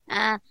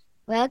Uh,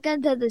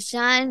 Welcome to the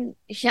Sean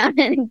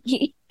and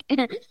Geek,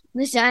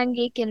 the Sean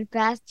Geek and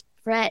Fast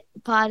Fret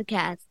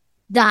podcast.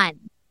 Done.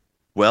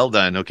 Well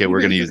done. Okay,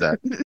 we're going to use that.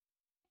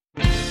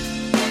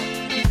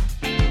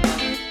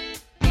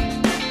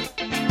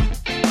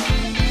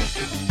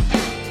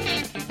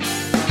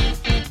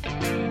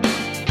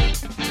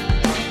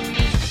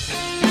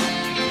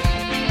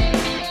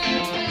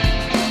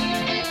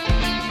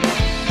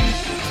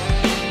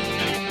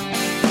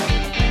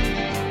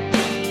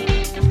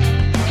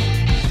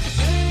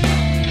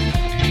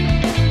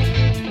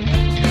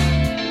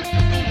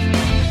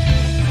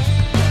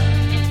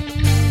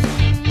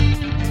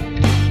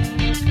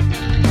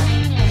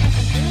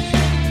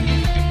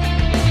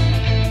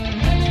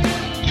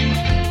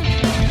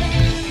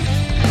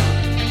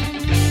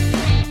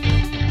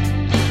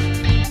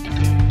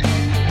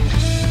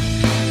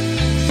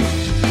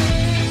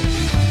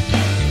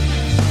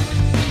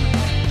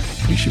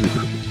 You should be.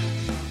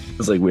 I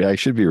was like, wait, I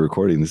should be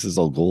recording. This is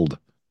all gold.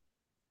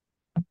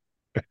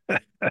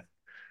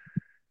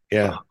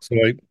 Yeah.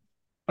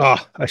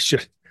 Oh, I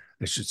should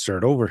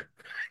start over.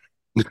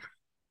 Yeah.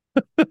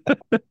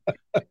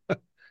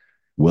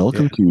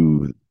 welcome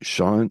to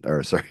Sean,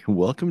 or sorry,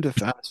 welcome to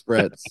Fast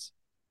Fret's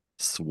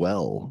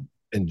Swell.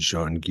 And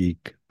Sean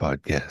Geek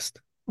podcast.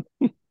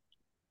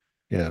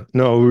 Yeah.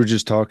 No, we were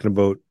just talking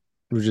about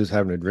we are just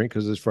having a drink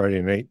because it's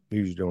Friday night. We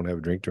usually don't have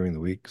a drink during the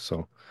week.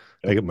 So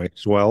I Yep. get my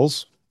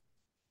swells,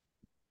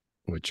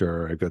 which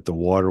are I got the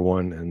water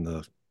one and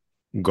the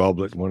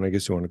goblet one, I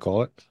guess you want to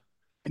call it.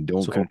 And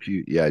don't So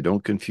confuse, yeah,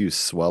 don't confuse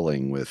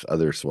swelling with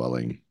other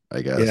swelling,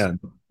 I guess. yeah,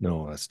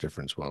 no, that's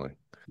different swelling.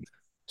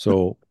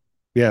 So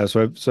yeah,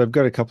 so I've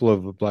got a couple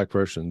of black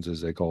Russians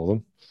as they call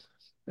them,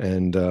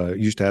 and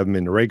used to have them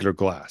in a regular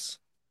glass.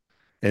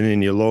 And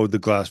then you load the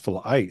glass full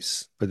of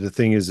ice. But the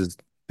thing is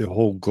the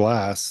whole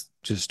glass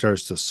just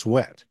starts to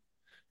sweat.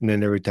 And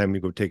then every time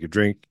you go take a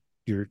drink,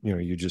 you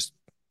just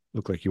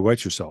look like you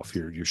wet yourself.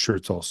 Your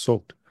shirt's all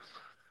soaked.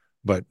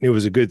 But it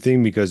was a good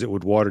thing because it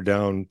would water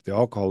down the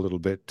alcohol a little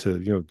bit to,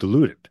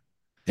 dilute it.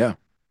 Yeah.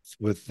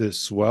 With this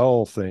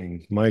swell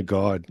thing, my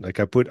God,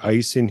 like I put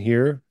ice in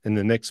here and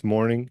the next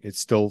morning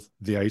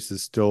the ice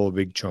is still a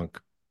big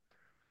chunk.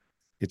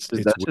 It's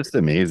That's just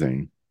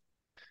amazing.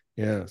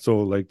 yeah. So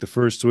like the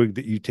first swig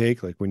that you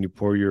take, like when you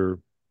pour your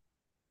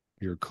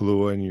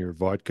Kahlua and your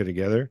vodka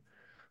together,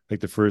 like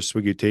the first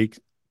swig you taste,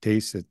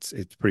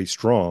 it's pretty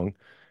strong.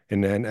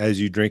 And then as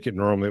you drink it,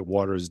 normally it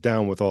waters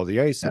down with all the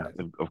ice in Yeah,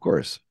 it. of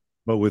course.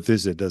 But with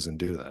this, it doesn't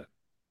do that.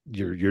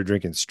 You're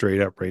drinking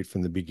straight up right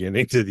from the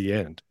beginning to the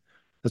end.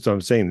 That's what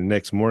I'm saying. The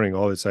next morning,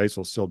 all this ice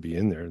will still be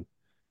in there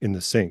in the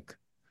sink.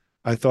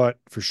 I thought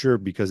for sure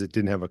because it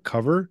didn't have a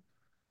cover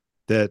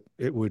that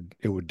it would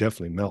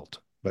definitely melt.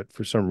 But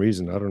for some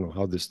reason, I don't know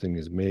how this thing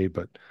is made,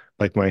 but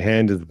like my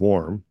hand is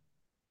warm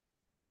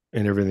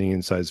and everything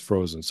inside is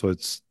frozen. So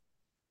it's,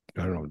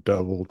 I don't know,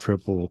 double,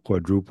 triple,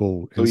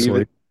 quadruple So even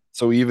insulate.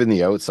 so even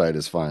the outside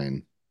is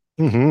fine.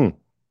 Mm-hmm.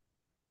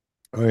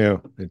 Oh yeah,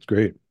 it's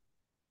great.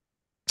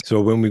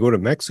 So when we go to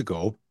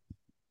Mexico,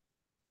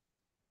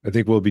 I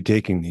think we'll be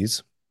taking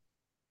these,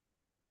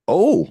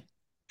 Oh,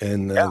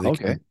 and yeah, they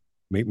okay. can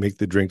make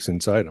the drinks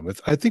inside them.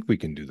 I think we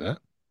can do that.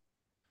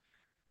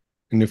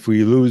 And if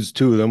we lose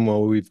two of them,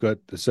 well, we've got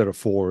a set of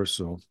four,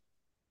 so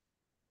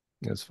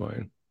that's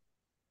fine.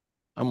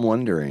 I'm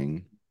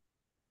wondering.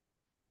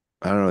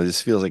 I don't know.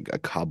 This feels like a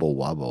Cabo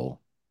Wabo.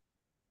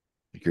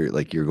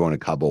 Like you're going to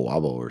Cabo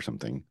Wabo or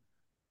something.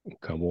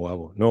 Cabo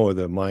Wabo. No,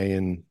 the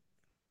Mayan,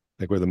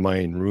 like where the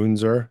Mayan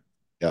ruins are.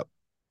 Yep.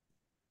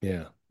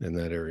 Yeah, in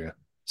that area.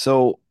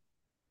 So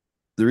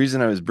the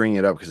reason I was bringing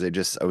it up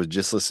because I was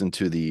just listening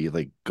to the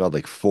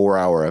like 4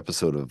 hour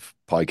episode of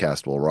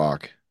Podcast Will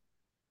Rock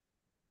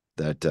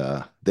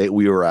that they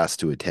we were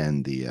asked to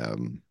attend the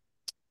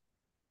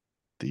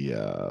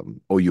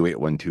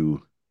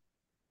OU812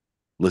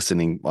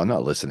 listening, well,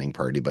 not listening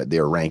party, but they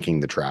were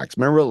ranking the tracks.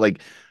 Remember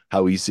like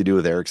how we used to do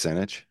with Eric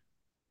Senich?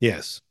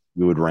 Yes.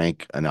 We would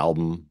rank an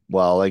album.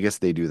 Well, I guess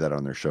they do that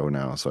on their show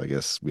now, so I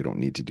guess we don't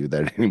need to do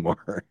that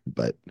anymore.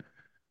 But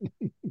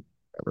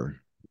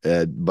whatever.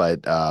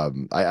 But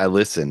I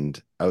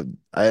listened. And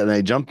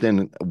I jumped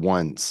in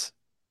once,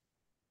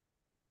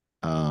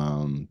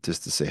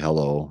 just to say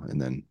hello,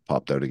 and then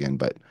popped out again.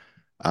 But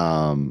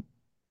um,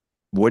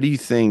 what do you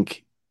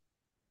think?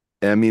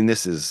 I mean,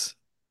 this is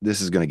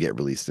going to get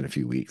released in a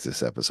few weeks.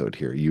 This episode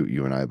here,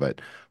 you and I.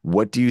 But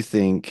what do you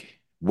think?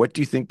 What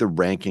do you think the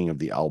ranking of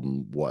the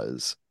album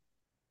was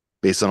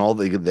based on all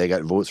they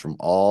got votes from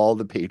all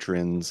the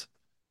patrons?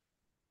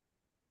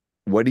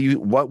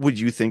 What would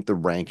you think the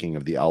ranking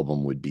of the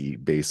album would be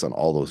based on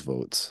all those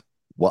votes?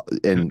 What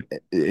and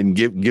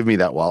give me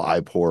that while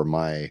I pour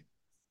my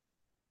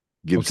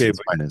Okay, Gibson's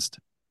but finest.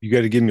 you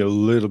got to give me a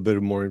little bit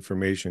of more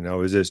information.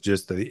 Now, is this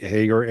just the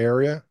Hager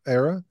era,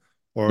 No,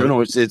 or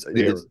no, it's the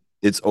era?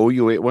 it's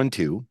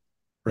OU812,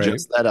 Right,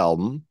 just that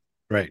album,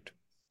 right.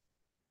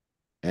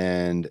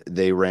 and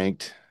they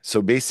ranked.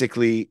 So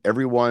basically,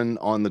 everyone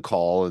on the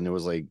call, and there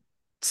was like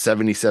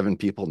 77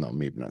 people. No,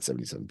 maybe not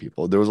 77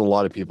 people. There was a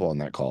lot of people on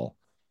that call.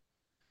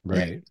 And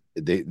Right.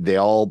 they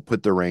all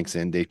put their ranks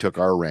in. They took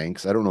our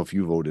ranks. I don't know if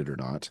you voted or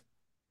not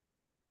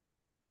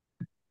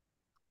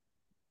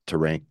to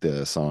rank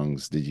the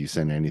songs. Did you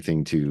send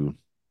anything to?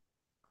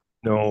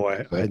 No,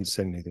 I But hadn't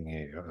said anything.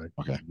 Hey,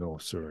 okay, no,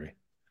 sorry.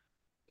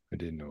 I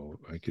didn't know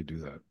I could do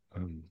that.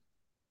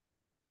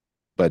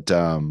 but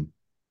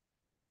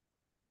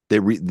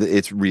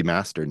it's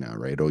remastered now,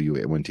 right? Oh, you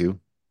went to?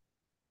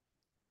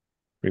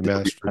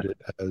 Remastered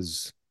it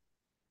as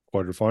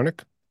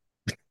quadraphonic.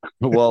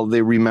 Well,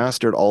 they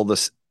remastered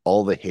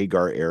all the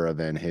Hagar era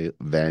Van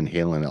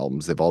Halen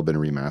albums. They've all been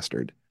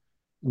remastered.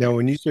 Now,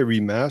 when you say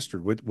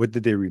remastered, what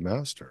did they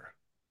remaster?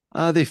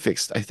 They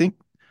fixed. I think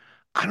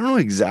I don't know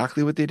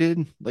exactly what they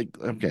did. Like,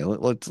 okay,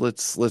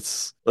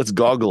 let's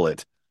goggle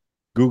it.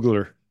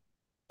 Googler.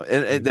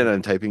 And then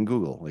I'm typing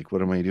Google. Like,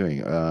 what am I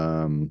doing?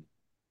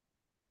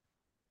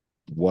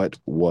 What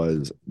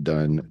was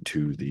done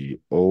to the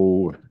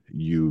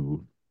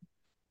OU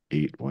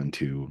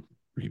 812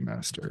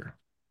 remaster?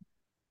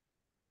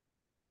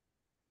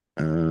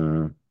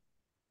 Uh,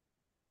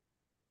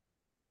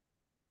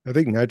 I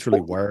think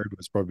Naturally Wired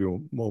was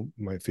probably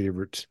my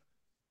favorite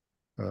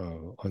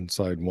on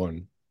side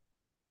one.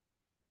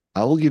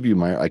 I will give you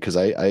my because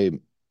I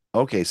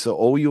okay. So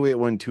OU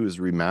 812 is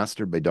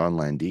remastered by Don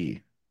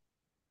Landee.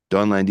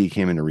 Don Landee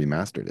came in and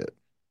remastered it.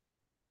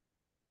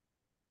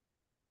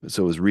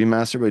 So it was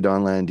remastered by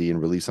Don Landee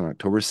and released on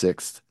October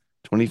 6th,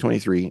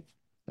 2023,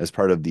 as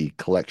part of the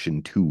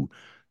Collection 2,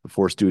 the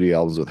four studio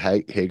albums with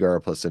Hagar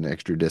plus an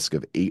extra disc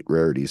of 8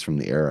 rarities from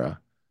the era.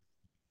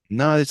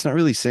 No, it's not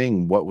really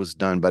saying what was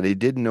done, but I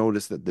did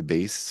notice that the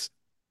bass.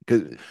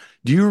 Because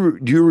do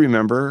you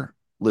remember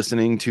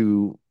listening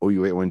to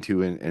OU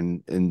 812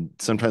 and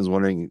sometimes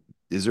wondering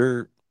is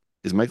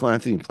Michael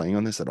Anthony playing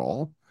on this at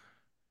all?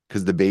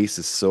 Because the bass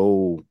is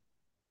so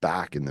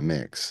back in the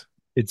mix.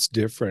 It's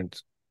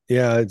different.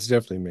 Yeah, it's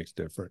definitely mixed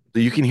different. So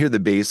you can hear the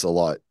bass a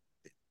lot.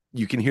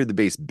 You can hear the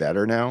bass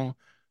better now.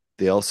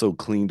 They also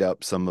cleaned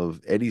up some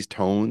of Eddie's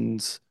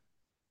tones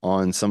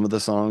on some of the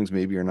songs.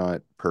 Maybe are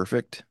not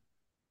perfect.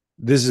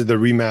 This is the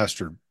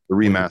remastered The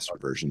one you're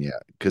remastered version, yeah,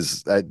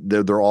 because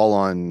they're all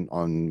on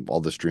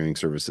all the streaming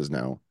services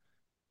now.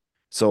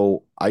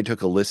 So I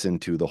took a listen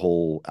to the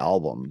whole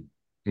album.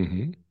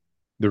 talking.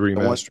 The I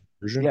want, remastered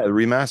version. yeah, the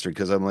remastered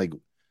because I'm like,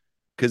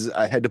 because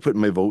I had to put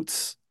my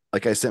votes.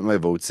 Like I sent my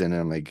votes in,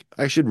 and I'm like,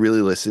 I should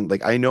really listen.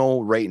 Like I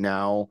know right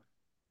now,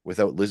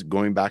 without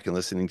going back and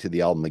listening to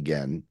the album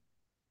again,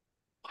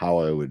 how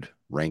I would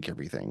rank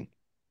everything.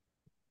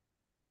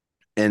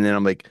 And then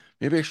I'm like,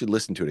 maybe I should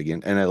listen to it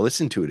again. And I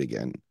listened to it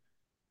again,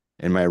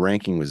 and my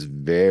ranking was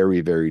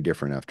very, very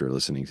different after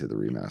listening to the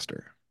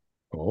remaster.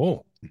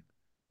 Oh,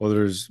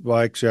 well,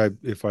 actually,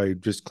 if I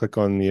just click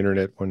on the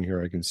internet one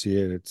here, I can see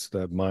it. It's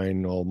that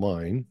Mine All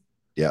Mine.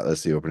 Yeah,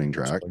 that's the opening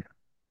First track. one.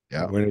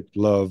 Yeah. And When It's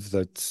Love,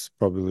 that's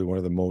probably one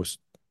of the most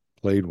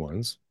played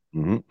ones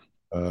Hmm.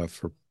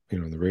 for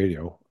the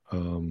radio.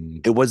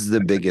 It was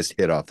the biggest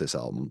hit off this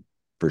album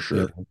for Yeah,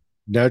 sure.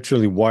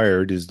 Naturally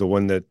Wired is the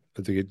one that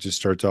I think it just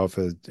starts off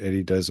as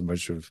Eddie does a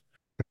bunch of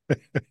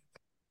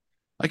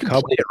I can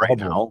play cowboy it right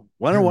cowboy. now.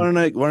 Why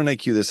don't I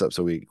cue this up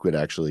so we could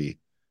actually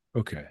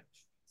Okay.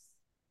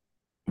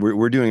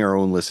 we're doing our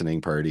own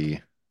listening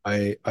party.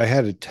 I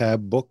had a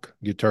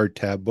guitar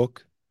tab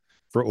book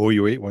for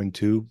OU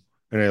 812,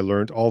 and I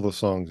learned all the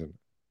songs in it.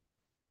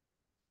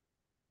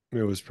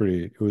 It was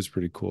pretty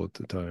cool at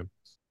the time.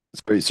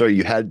 So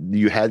you had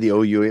the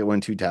OU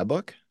 812 tab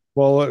book?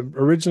 Well,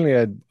 originally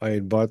I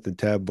had bought the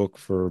tab book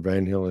for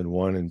Van Halen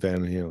 1 and Van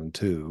Halen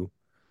 2.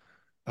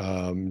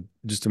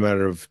 Just a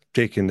matter of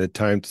taking the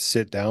time to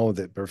sit down with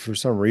it. But for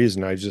some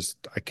reason, I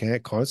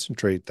can't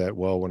concentrate that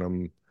well when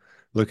I'm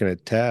looking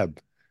at tab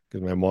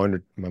because my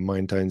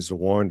mind tends to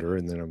wander,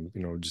 and then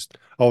I'm just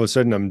all of a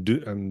sudden I'm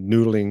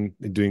noodling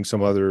and doing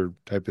some other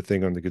type of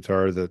thing on the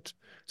guitar that's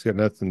got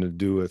nothing to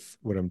do with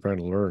what I'm trying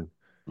to learn.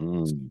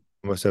 Mm.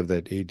 I must have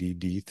that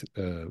ADD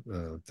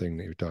thing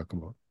that you're talking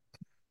about.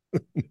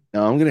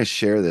 Now I'm gonna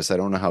share this. I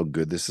don't know how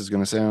good this is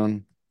gonna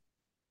sound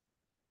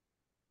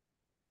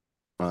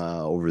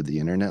over the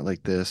internet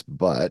like this,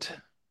 but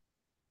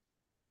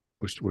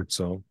Which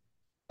song?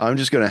 I'm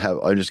just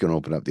gonna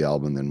open up the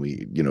album, then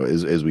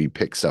as we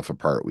pick stuff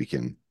apart, we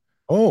can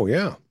Oh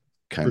yeah, for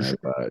kind of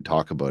sure.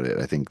 talk about it.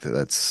 I think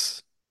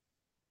that's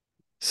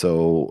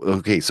so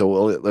okay.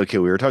 So okay,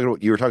 you were talking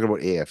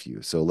about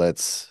AFU. So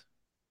okay,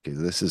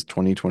 this is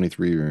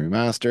 2023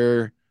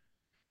 remaster.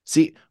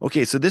 See,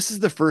 okay, so this is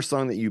the first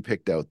song that you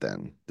picked out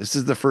then. This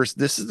is the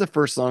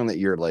first song that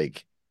you're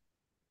like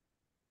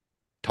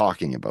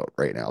talking about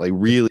right now, like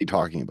really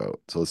talking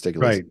about. So let's take a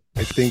listen.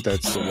 Right. I think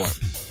that's the one.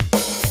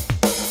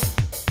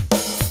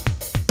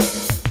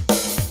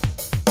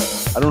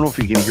 I don't know if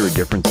you can hear a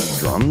difference in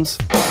drums.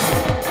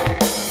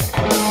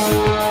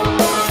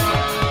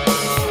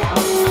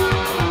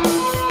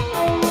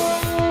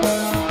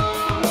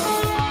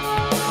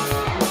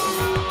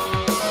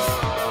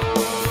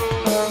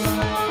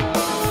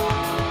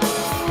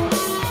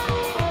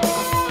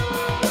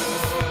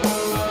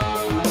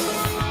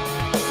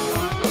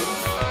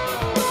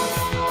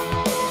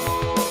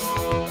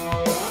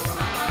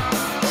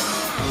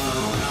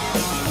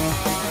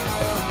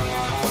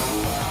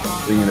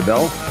 Ringing a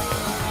bell?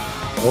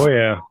 Oh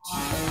yeah,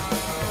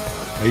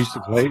 I used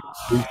to play.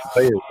 We used to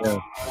play it. Yeah.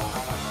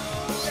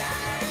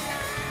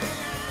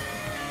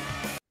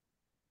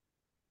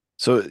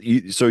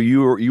 So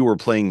you were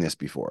playing this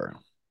before.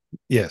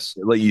 Yes.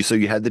 Like so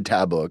you had the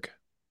tab book,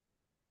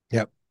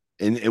 Yep.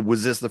 and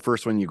was this the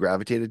first one you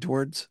gravitated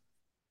towards?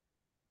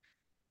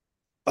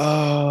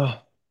 Uh,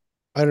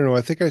 I don't know.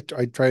 I think I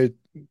tried.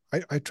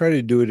 I try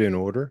to do it in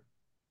order.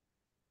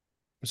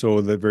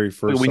 So the very Wait,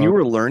 first when you song,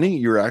 were learning,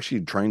 you were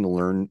actually trying to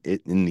learn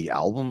it in the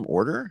album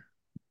order?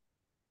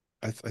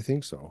 I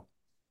think so.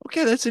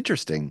 Okay, that's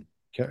interesting.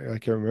 I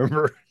can't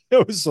remember.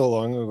 It was so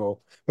long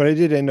ago, but I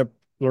did end up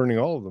learning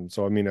all of them.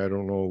 So I mean, I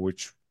don't know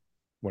which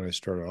one I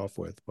started off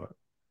with, but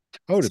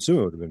I would assume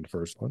it would have been the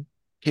first one.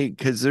 Okay,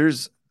 because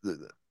there's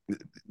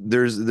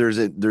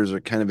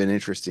a kind of an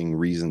interesting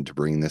reason to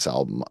bring this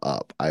album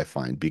up, I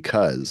find,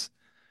 because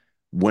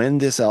when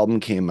this album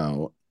came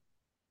out,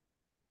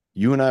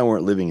 you and I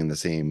weren't living in the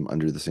same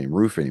under the same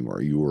roof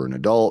anymore. You were an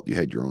adult, you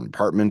had your own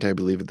apartment, I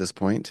believe, at this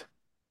point.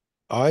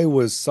 I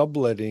was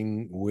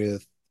subletting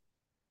with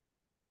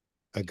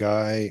a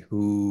guy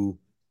who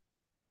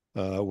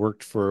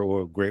worked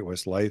for Great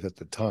West Life at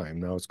the time.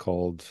 Now it's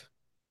called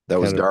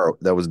Canada.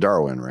 That was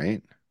Darwin,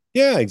 right?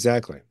 Yeah,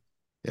 exactly.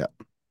 Yeah.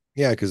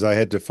 Yeah, because I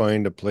had to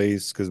find a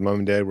place because mom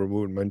and dad were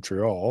moving to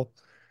Montreal.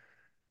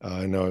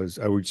 And I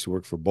used to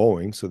work for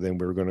Boeing, so then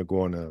we were going to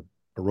go on a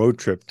road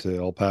trip to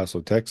El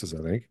Paso, Texas,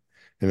 I think.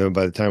 And then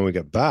by the time we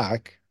got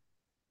back,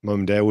 mom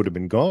and dad would have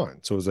been gone.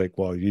 So it was like,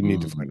 well, you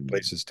need to find a Mm.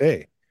 place to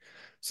stay.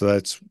 So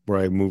that's where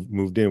I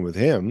moved in with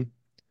him.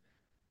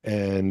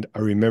 And I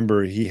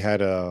remember he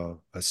had a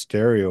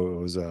stereo.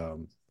 It was uh,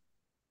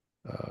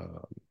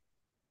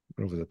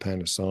 what was it,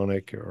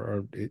 Panasonic,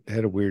 or it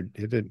had a weird,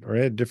 or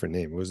it had a different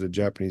name. It was a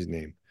Japanese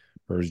name,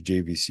 or it was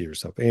JVC or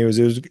something. Anyways,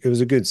 it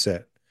was a good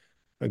set,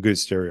 a good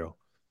stereo,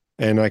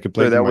 and I could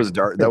play So through that my was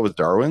that was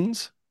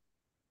Darwin's?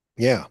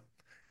 yeah.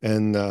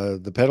 And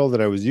the pedal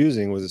that I was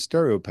using was a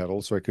stereo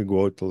pedal, so I could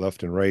go out to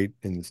left and right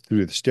and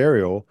through the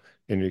stereo,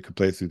 and you could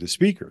play through the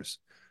speakers.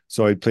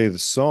 So I'd play the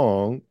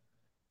song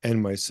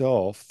and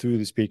myself through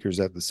the speakers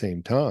at the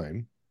same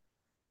time.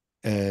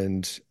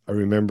 And I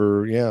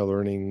remember, yeah,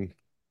 learning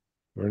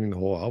the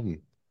whole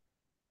album.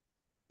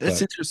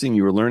 That's But interesting.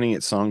 You were learning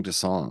it song to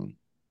song.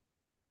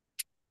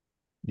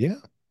 yeah,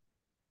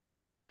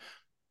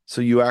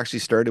 So you actually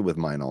started with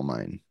Mine All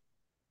Mine.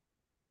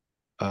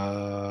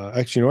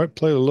 actually, you know, I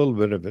played a little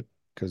bit of it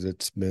because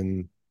it's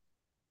been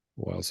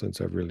a while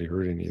since I've really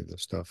heard any of the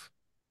stuff.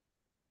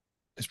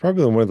 It's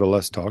probably one of the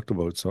less talked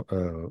about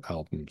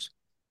albums.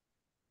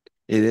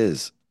 It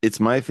is. It's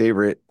my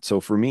favorite. So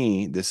for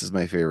me, this is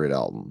my favorite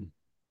album.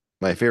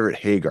 My favorite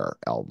Hagar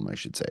album, I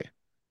should say.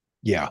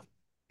 Yeah,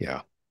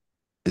 yeah,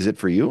 Is it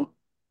for you?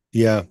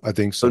 yeah. I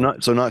think so.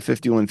 So not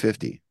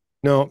 5150.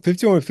 No,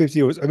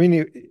 5150 was. I mean,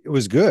 it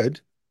was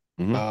good,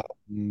 Hmm.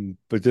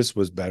 but this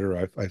was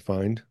better. I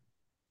find.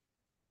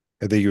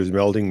 I think he was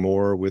melding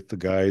more with the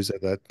guys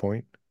at that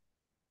point.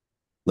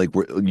 Like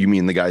you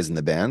mean the guys in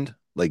the band?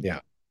 Like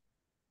Yeah.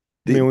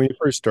 I they, mean, when you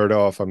first start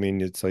off, I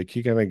mean, it's like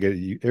you kind of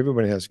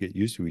everybody has to get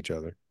used to each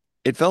other.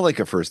 it felt like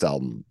a first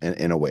album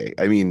in a way.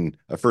 I mean,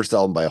 a first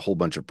album by a whole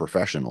bunch of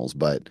professionals,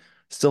 but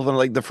still felt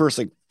like the first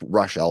like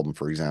Rush album,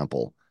 for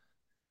example.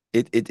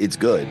 It's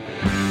good.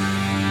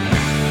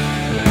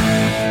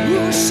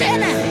 Ooh, shit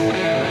now.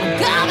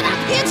 I'm coming up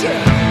to get you.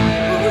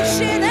 Ooh,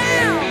 shit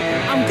now.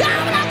 I'm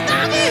coming up to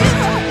get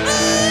you.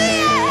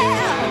 Ooh,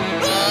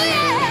 yeah. Ooh,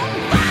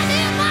 yeah.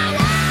 Finding my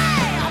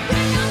way. I've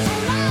been on so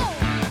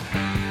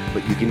long.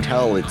 But you can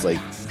tell it's like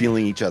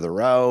feeling each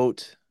other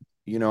out,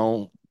 you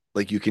know,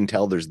 like you can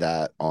tell there's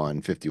that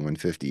on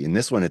 5150. In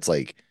this one, it's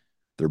like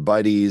they're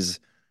buddies.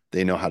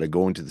 They know how to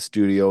go into the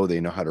studio. They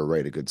know how to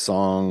write a good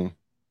song.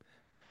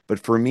 But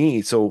for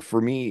me,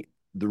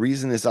 the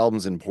reason this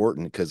album's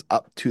important, because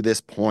up to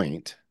this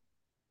point,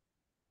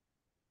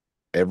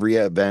 every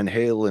Van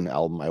Halen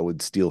album I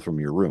would steal from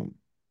your room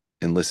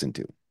and listen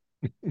to.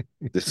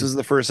 This is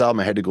the first album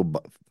I had to go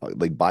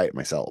like buy it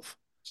myself.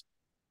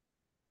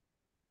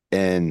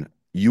 And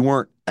you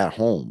weren't at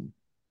home.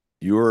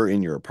 You were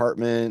in your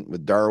apartment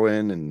with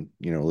Darwin and,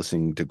 you know,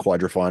 listening to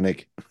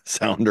quadraphonic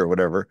sound or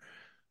whatever.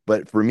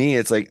 But for me,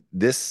 it's like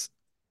this,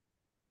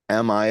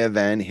 am I a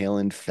Van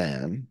Halen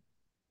fan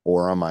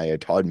or am I a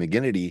Todd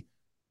McGinnity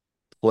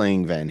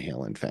playing Van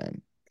Halen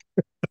fan?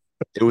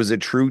 It was a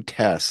true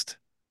test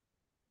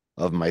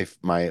of my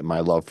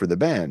love for the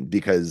band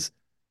because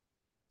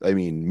I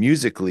mean,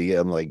 musically,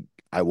 I'm like,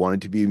 I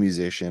wanted to be a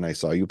musician. I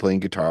saw you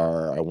playing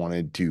guitar. I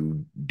wanted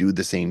to do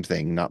the same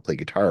thing, not play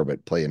guitar,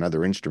 but play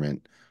another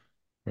instrument.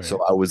 So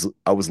Right.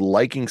 I was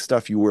liking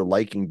stuff you were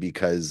liking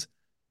because,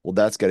 well,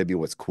 that's got to be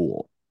what's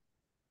cool.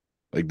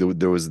 Like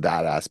there was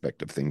that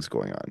aspect of things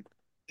going on.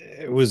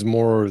 It was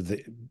more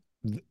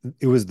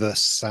it was the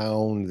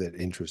sound that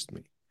interested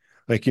me.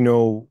 Like, you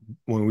know,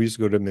 when we used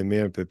to go to Meme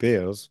and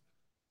Pepe's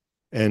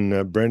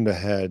and Brenda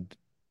had,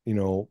 you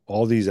know,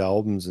 all these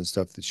albums and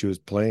stuff that she was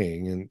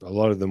playing, and a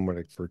lot of them were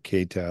like for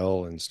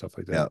KTEL and stuff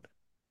like Yeah. that.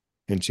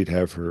 and she'd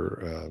have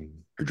her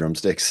Her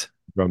drumsticks.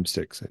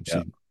 drumsticks, and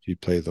Yeah.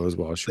 she'd play those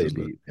while she Play was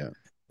beat. Yeah.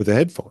 with the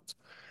headphones.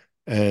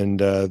 And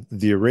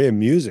the array of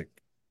music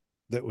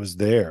that was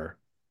there.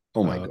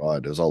 Oh my Uh,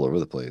 God. It was all over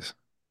the place.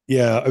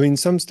 yeah, I mean,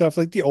 some stuff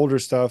like the older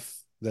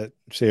stuff that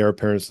say our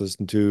parents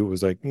listened to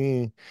was like,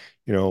 it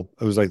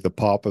was like the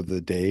pop of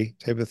the day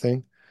type of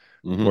thing.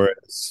 Mhm.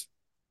 Whereas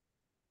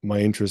my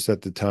interest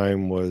at the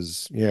time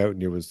was, yeah,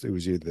 it was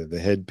either the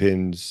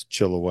Headpins,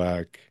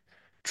 Chilliwack,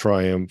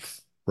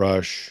 Triumph,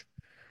 Rush.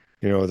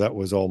 That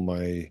was all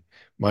my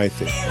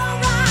thing. Feel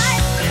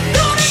alright.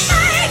 Don't it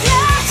make you?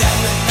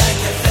 Don't it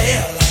make you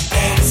feel like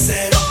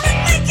dancing? Don't it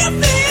make you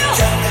feel?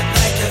 Don't it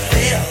make you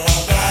feel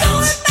alright?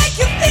 Don't it make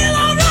you feel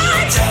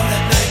alright? Don't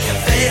it make you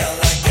feel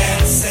like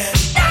dancing?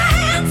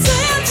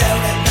 Dancing.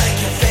 Don't it make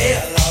you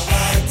feel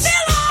alright?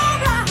 Feel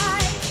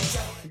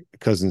alright.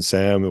 Cousin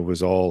Sam, it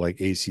was all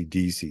like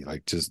AC/DC,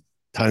 like just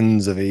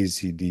tons of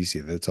AC/DC.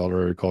 That's all I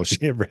recall she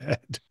ever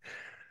had.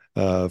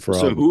 For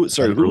So album.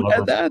 sorry, who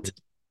had that?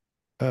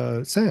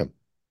 Sam.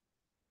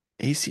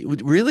 AC,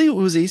 really? It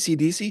was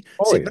AC/DC?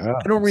 Oh See, but yeah.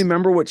 I don't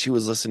remember what she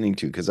was listening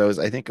to because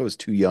I think I was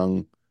too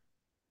young.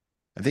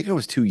 I think I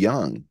was too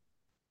young.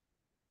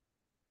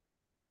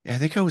 Yeah, I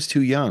think I was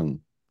too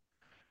young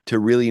to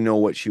really know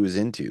what she was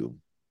into.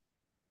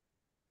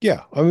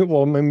 Yeah. I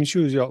mean, she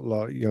was a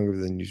lot younger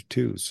than you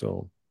too.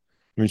 So,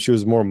 I mean, she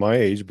was more my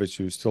age, but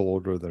she was still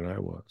older than I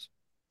was.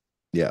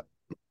 Yeah.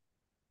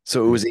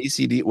 So it Yeah. was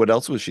ACD. What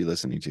else was she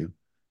listening to?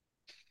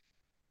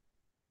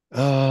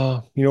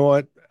 You know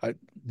what?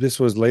 This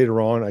was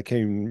later on. I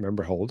can't even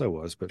remember how old I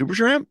was, but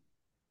Supertramp?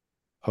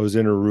 I was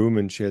in her room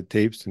and she had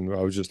tapes, and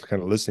I was just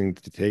kind of listening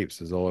to the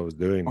tapes. Is all I was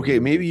doing. Okay,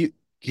 maybe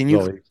can It you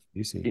was all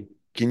AC.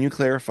 can you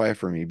clarify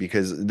for me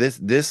because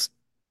this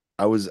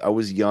I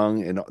was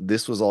young and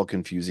this was all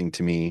confusing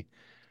to me.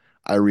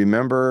 I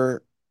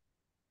remember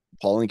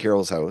Paul and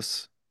Carol's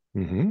house.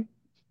 Mm-hmm.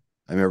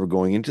 I remember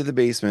going into the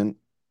basement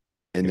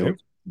and Okay.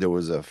 there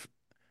was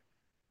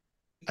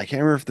I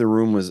can't remember if the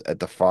room was at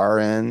the far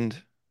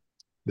end.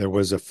 There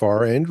was a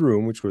far end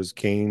room, which was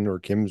Kane or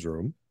Kim's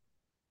room.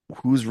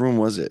 Whose room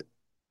was it?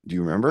 Do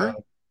you remember?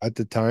 At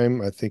the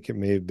time, I think it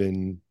may have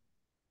been,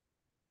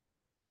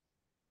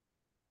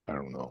 I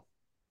don't know.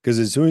 Because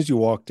as soon as you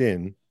walked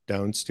in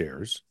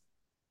downstairs,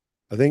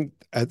 I think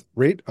at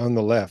right on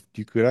the left,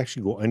 you could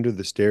actually go under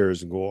the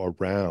stairs and go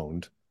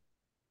around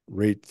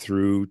right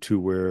through to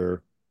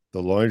where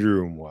the laundry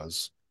room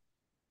was,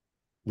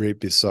 right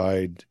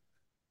beside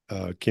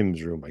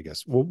Kim's room, I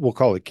guess. We'll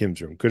call it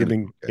Kim's room. Could have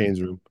been Okay.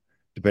 Kane's room,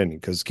 depending,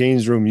 because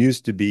Kane's room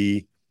used to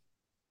be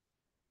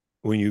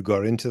when you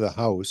got into the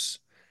house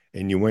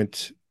and you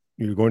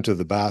were going to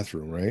the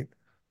bathroom, right?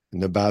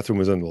 And the bathroom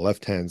was on the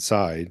left-hand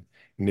side.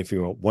 And if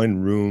you went one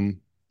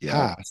room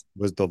Yeah. past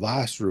was the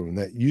last room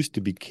that used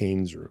to be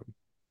Kane's room.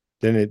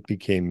 Then it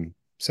became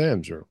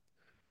Sam's room.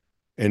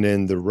 And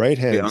then the right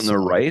Okay, hand on the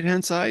side, right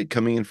hand side,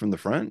 coming in from the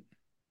front.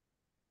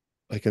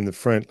 like in the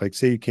front, like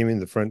say you came in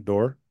the front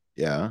door.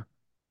 Yeah.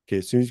 Okay,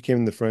 as soon as you came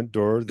in the front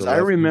door, the Because I left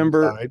hand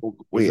remember, side was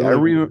wait, the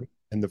living room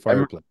and the I,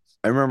 rem- fireplace.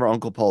 I remember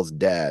Uncle Paul's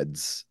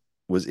dad's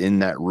was in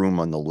that room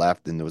on the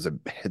left, and there was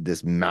had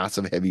this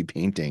massive heavy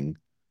painting.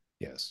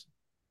 Yes,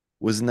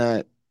 Wasn't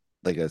that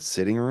like a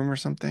sitting room or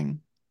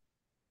something?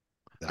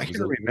 I that was can't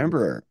the living room.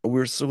 remember. We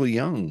were so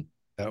young.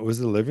 That was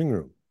the living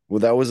room. Well,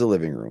 that was a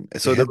living room. They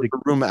So there had was the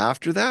a room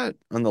after that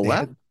on the they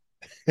left.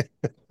 had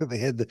they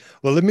had the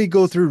well, let me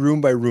go through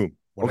room by room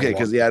when I Okay,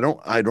 because walked yeah, in.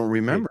 I don't Okay.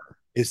 remember.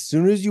 As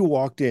soon as you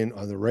walked in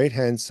on the right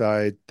hand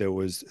side, there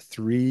was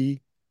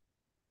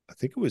I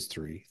think it was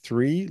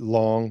three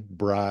long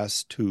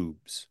brass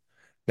tubes.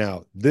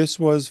 Now, this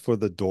was for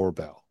the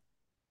doorbell.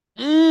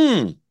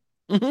 Mm.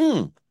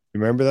 Hmm.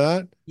 Remember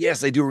that?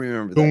 Yes, I do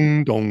remember that.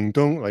 Dong, dong,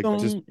 dong, like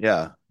just, Dong.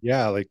 Yeah.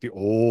 yeah, like the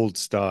old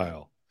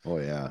style. Oh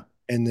yeah.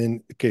 And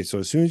then, okay, so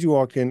as soon as you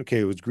walked in, okay,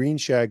 it was green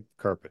shag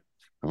carpet.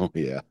 Oh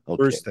yeah.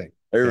 Okay. First thing,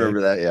 I okay.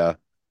 remember that. Yeah.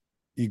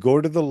 You go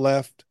to the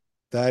left,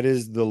 that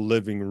is the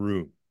living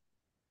room.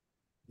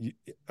 You-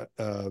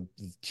 the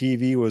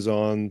TV was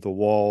on the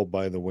wall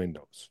by the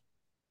windows.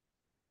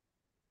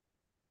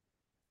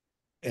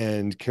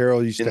 And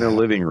Carol used In to the have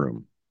living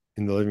room.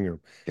 in the living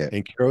room. Okay.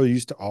 And Carol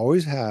used to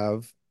always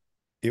have,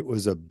 it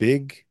was a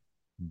big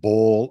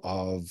bowl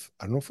of,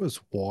 I don't know if it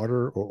was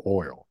water or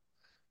oil,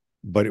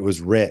 but it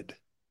was red.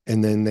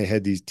 And then they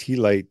had these tea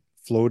light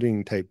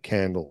floating type Oh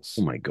candles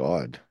my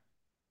God.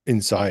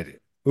 inside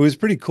it. It was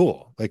pretty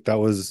cool. Like that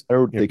was, I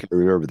don't you know, think I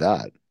remember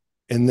that.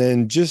 and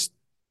then just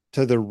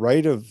to the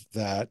right of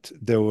that,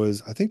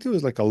 I think there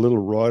was like a little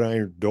wrought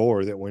iron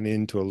door that went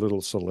into a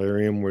little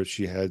solarium where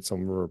she had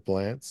some of her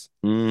plants.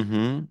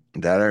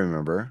 Mm-hmm. That I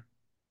remember.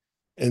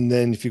 And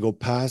then if you go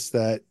past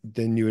that,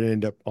 then you would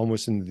end up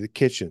almost into the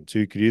kitchen. So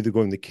you could either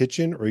go in the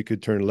kitchen or you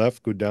could turn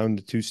left, go down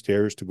the two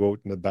stairs to go out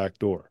in the back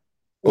door.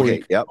 Or you Okay.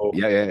 could Yep. go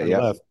Yeah. Yeah. turn Yeah.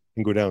 left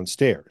and go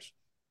downstairs.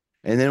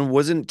 And then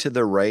wasn't to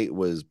the right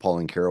was Paul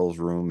and Carol's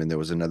room, and there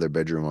was another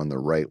bedroom on the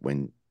right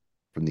when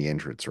from the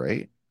entrance,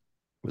 right?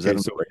 Was that Okay,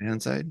 on so the right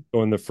hand side?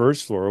 on the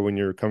first floor, when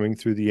you're coming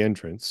through the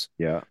entrance,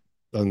 Yeah.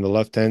 on the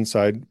left-hand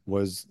side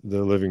was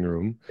the living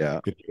room. Yeah.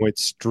 If you went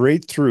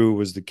straight through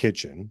was the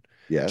kitchen.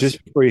 Yes.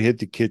 Just before you hit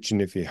the kitchen,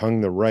 if you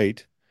hung the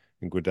right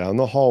and go down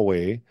the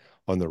hallway,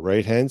 on the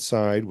right-hand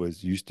side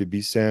used to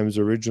be Sam's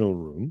original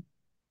room.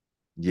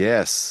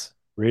 Yes.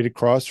 Right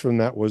across from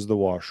that was the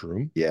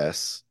washroom.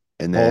 Yes.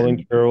 And Paul then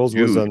and Carol's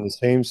was Jude. on the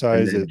same And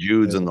size then as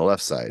Jude's on the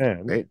left side,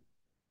 Sam. right?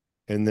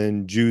 And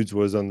then Jude's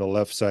was on the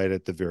left side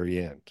at the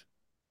very end,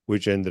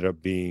 which ended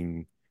up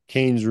being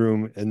Kane's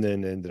room and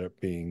then ended up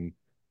being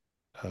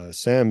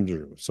Sam's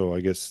room. So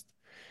I guess,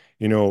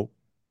 you know,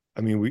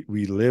 I mean,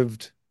 we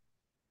lived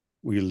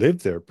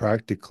there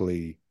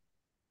practically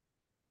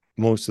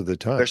most of the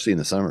time Especially in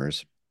the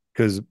summers.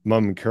 because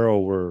Mom and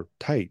Carol were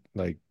tight,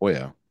 like Oh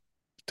yeah.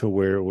 to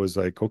where it was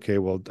like, okay,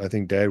 well, I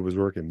think Dad was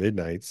working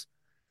midnights,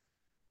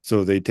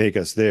 so they'd take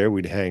us there,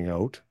 we'd hang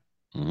out,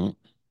 Mhm.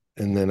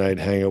 and then I'd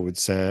hang out with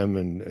Sam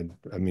and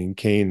I mean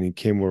Kane and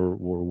Kim were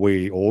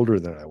way older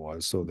than I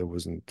was, so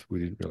we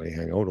didn't really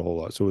hang out a whole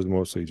lot. So it was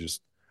mostly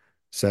just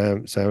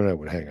Sam and I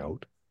would hang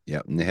out.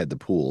 Yeah, and they had the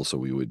pool, so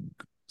we would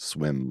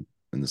swim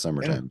in the Yeah.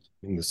 summertime.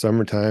 In the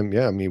summertime,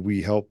 yeah. I mean,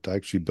 we helped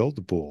actually build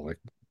the pool, like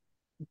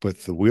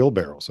with the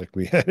wheelbarrows. Like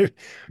we had,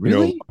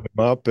 Really? put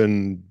them up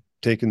and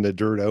taking the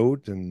dirt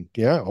out, and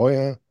yeah, oh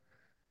yeah.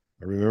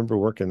 I remember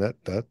working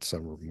that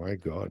summer. My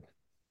God,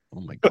 Oh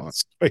my God.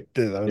 I I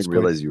didn't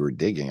realize you were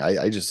digging.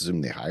 I just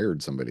assumed they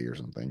hired somebody or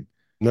something.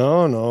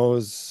 No,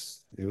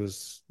 it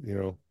was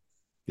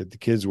get the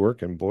kids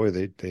working. Boy,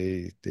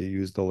 they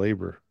used the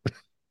labor.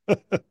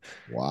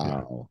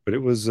 Wow. But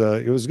it was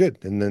good.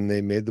 And then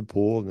they made the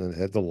pool and then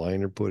had the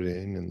liner put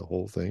in and the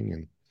whole thing,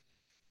 and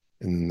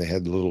then they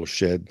had the little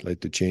shed, like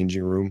the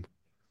changing room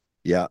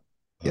Yeah.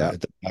 Yeah.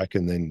 at the back,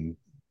 and then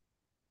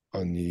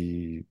on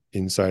the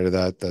inside of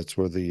that, that's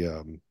where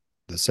the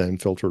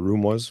sand filter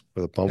room was,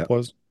 where the pump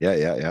was. Yeah.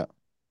 Yeah. Yeah.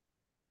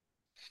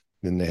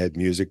 Then they had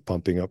music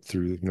pumping up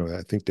through,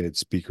 I think they had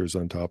speakers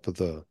on top of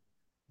the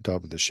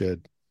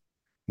shed.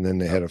 And then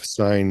they had a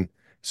sign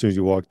as soon as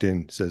you walked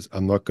in, says,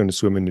 "I'm not going to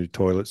swim in your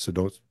toilet, so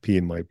don't pee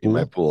in my pool." In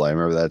my pool. I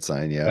remember that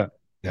sign. Yeah.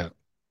 Yeah.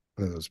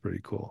 That was pretty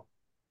cool.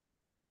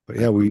 But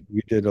yeah, we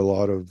did a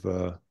lot of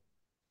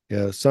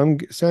Sam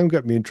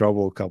got me in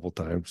trouble a couple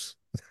times.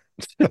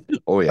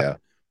 Oh yeah.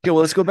 Okay,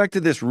 well, let's go back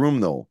to this room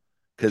though,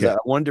 because Okay. I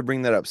wanted to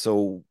bring that up.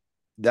 So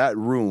that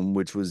room,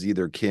 which was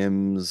either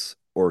Kim's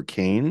or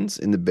Kane's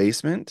in the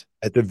basement.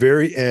 At the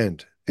very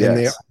end. And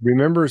I Yes.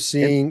 remember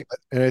seeing,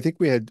 and I think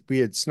we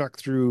had snuck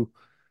through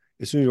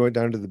as soon as we went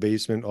down to the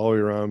basement, all the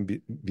way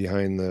around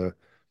behind where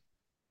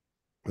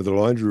the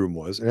laundry room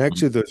was. And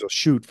actually, there's a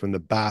chute from the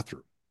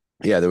bathroom.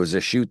 Yeah, there was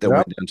a chute that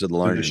went down to the There's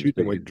laundry a chute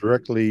that room. went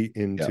directly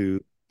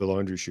into the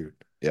laundry chute.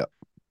 Yeah.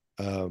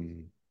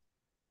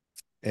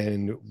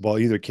 And while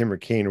either Kim or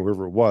Kane or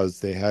whoever it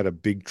was, they had a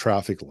big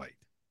traffic light.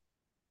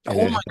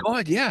 Oh my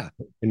God, yeah.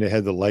 And it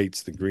had the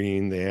lights, the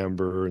green, the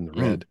amber, and the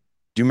red.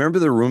 Do you remember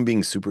the room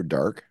being super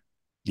dark?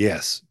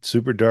 Yes,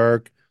 super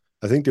dark.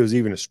 I think there was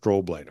even a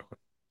strobe light on.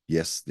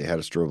 Yes, they had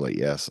a strobe light.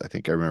 Yes, I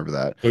think I remember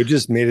that. So it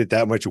just made it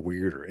that much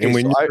weirder. And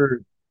when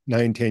you're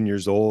 9-10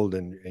 years old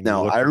and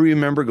now I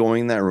remember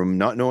going in that room,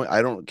 not knowing,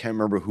 can't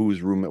remember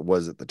whose room it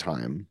was at the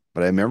time,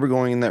 but I remember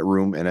going in that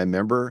room and I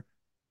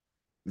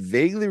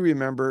vaguely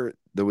remember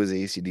there was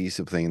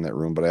AC/DC playing in that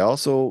room, but I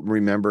also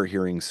remember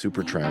hearing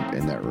Supertramp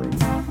in that room.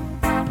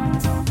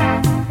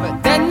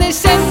 But then they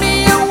sent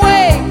me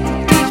away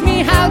to teach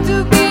me how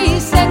to be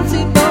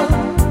sensible,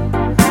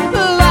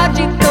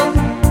 logical,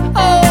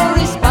 oh,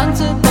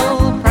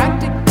 responsible,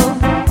 practical.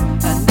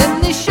 And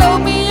then they showed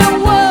me a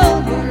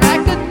world where I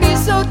could be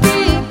so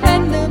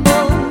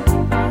dependable,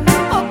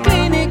 oh,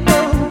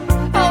 clinical,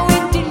 oh,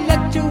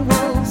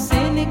 intellectual,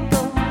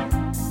 cynical.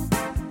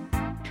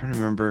 I'm trying to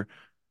remember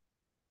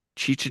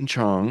Cheech and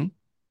Chong.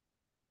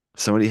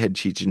 Somebody had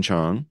Cheech and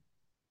Chong.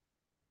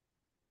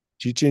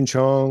 Cheech and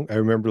Chong, I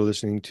remember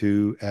listening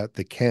to at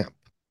the camp.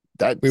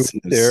 That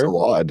seems so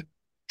odd.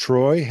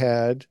 Troy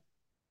had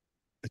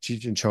a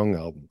Cheech and Chong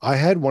album. I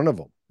had one of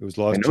them. It was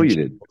Lost. I know you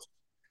did.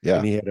 Yeah.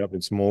 And he had Up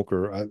in Smoke,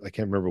 or I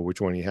can't remember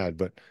which one he had,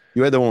 but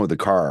you had the one with the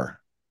car,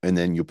 and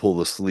then you pull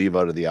the sleeve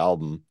out of the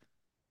album,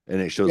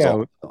 and it shows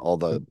all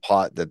the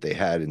pot that they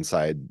had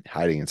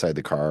hiding inside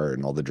the car,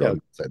 and all the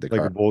drugs inside the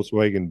car. Like a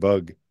Volkswagen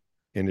Bug,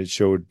 and it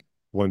showed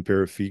one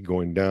pair of feet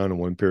going down and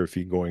one pair of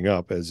feet going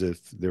up, as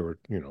if they were,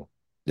 on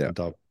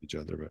top of each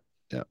other.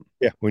 But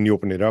when you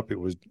open it up, it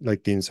was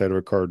like the inside of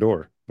a car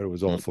door, but it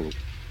was all full of.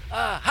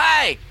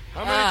 Hi.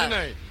 How many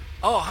tonight?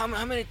 Oh, how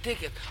many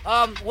tickets?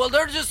 Well,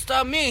 they're just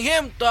me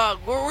and him.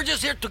 We're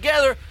just here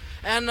together,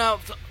 and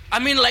I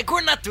mean, like,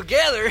 we're not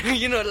together,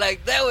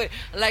 like that way.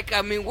 Like,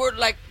 I mean, we're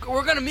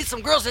gonna meet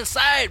some girls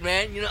inside,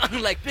 man.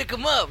 Like pick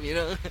them up,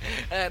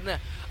 and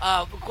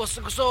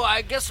so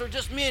I guess we're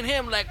just me and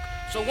him. Like,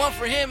 so one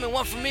for him and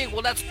one for me.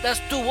 Well, that's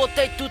two. We'll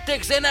take 2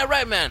 tickets. Ain't that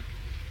right, man?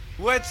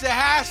 What's the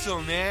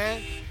hassle,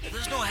 man?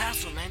 There's no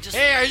hassle, man.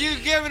 Hey, are you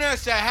giving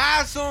us a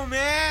hassle,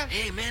 man?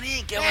 Hey, man, he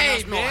ain't giving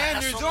us no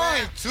hassle, there's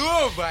only 2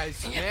 of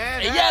us,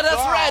 man. Yeah, that's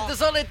right.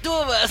 There's only 2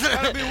 of us.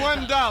 That'll be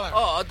 $1.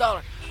 Oh,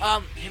 $1.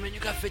 Hey, man, you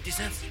got 50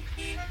 cents?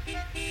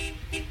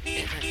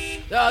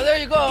 There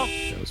you go.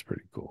 That was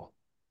pretty cool.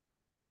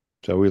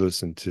 So we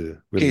listened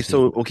to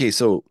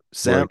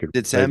Sam, Blanket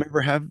did Sam Red.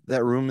 ever have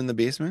that room in the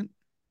basement?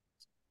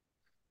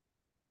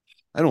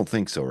 I don't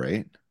think so,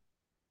 right?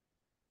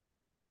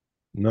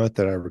 Not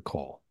that I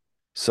recall.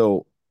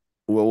 So,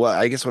 well,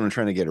 I guess what I'm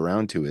trying to get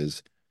around to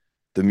is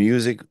the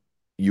music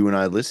you and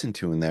I listened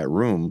to in that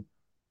room.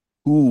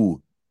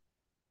 Who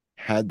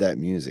had that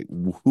music?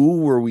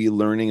 Who were we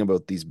learning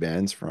about these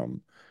bands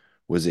from?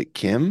 Was it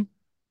Kim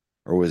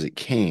or was it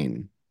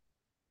Kane?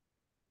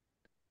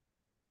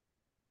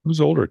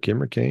 Who's older,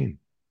 Kim or Kane?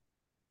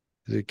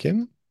 Is it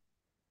Kim?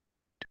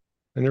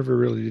 I never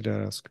really did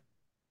ask.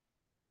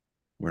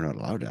 We're not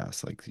allowed to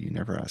ask. Like, you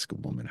never ask a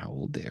woman how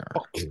old they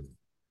are.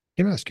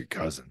 You can ask your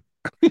cousin.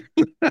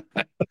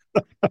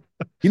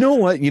 You know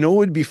what? You know what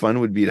would be fun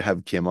would be to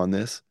have Kim on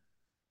this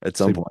at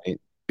some Say,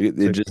 point. It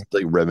say, just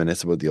like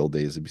reminisce about the old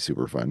days. It'd be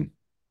super fun.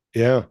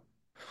 yeah.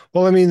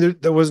 Well, I mean,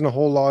 there wasn't a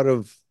whole lot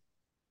of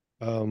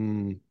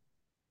um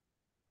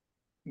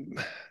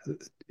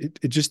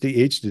it just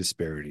the age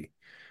disparity.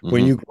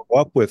 When Hmm. you grow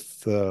up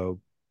with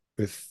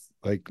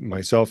like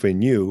myself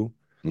and you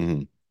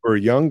Hmm. or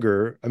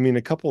younger, I mean,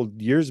 a couple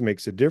of years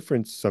makes a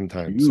difference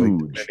sometimes, like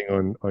Huge.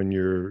 depending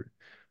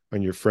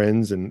on your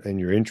friends and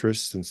your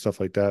interests and stuff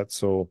like that.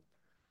 So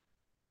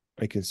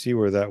I can see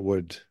where that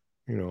would,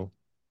 you know,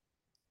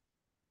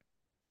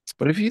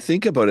 But if you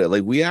think about it,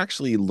 like we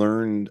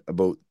learned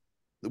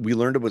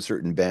about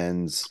certain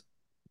bands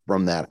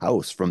from that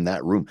house, from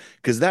that room.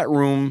 Because that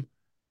room,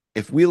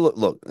 if we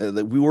like,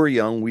 we were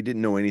young, we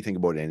didn't know anything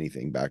about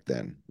anything back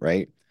then,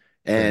 right?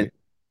 And right.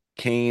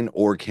 Kane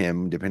or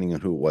Kim, depending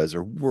on who it was,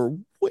 or were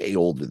way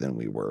older than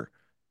we were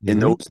in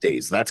Hmm. those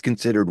days. That's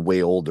considered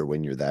way older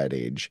when you're that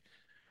age.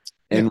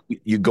 Yeah. And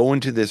you go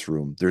into this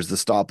room, there's the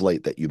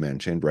stoplight that you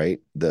mentioned, right?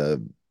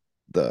 The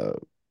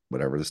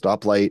whatever, the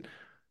stoplight,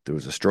 there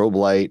was a strobe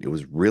light, it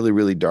was really,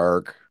 really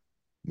dark.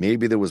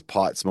 Maybe there was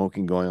pot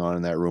smoking going on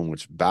in that room,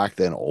 which back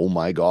then, oh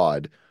my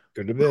God.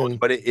 Could have Who knows? been.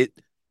 But it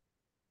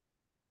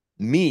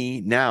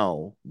me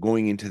now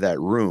going into that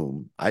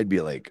room, I'd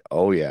be like,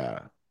 oh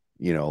yeah,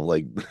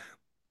 like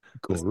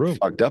Cool let's get room.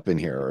 fucked up in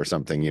here or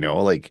something,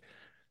 like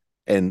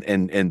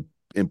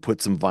and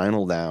put some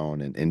vinyl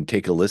down and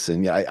take a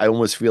listen. Yeah, I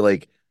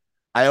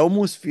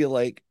almost feel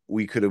like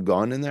we could have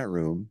gone in that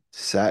room,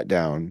 sat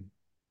down,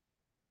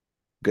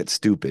 got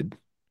stupid,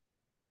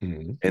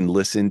 Hmm. and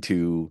listened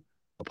to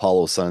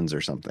Apollo Suns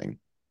or something.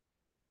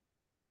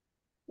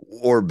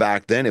 Or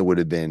back then it would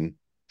have been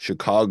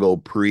Chicago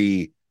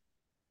pre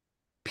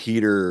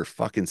Peter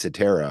fucking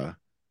Cetera.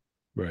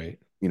 Right.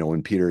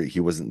 When Peter, he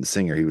wasn't the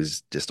singer, he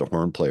was just a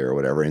horn player or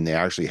whatever, and they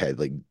actually had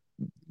like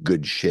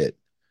good shit.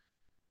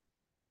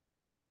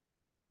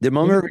 Did They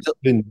mom could ever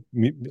have been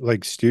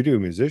like studio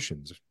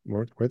musicians,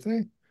 weren't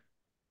they?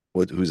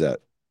 who's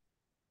that?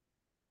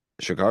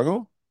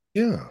 Chicago?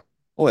 Yeah.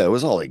 Oh yeah, it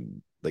was all like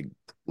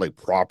like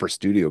proper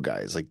studio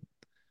guys. Like,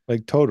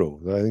 Like Toto.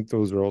 I think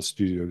those are all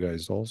studio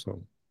guys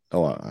also.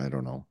 oh, I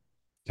don't know.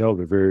 Tell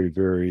they're very,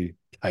 very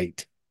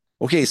tight.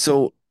 Okay,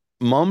 so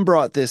mom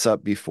brought this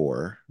up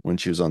before when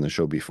she was on the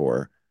show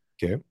before,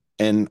 Okay.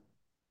 and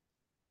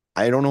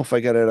I don't know if I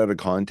got it out of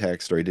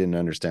context or I didn't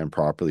understand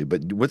properly,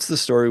 but what's the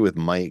story with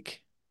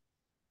Mike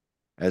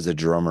as a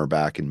drummer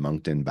back in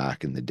Moncton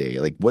back in the day?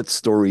 Like, what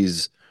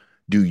stories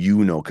do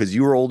you know? Because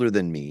you were older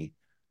than me.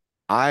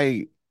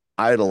 I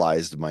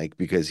idolized Mike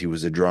because he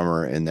was a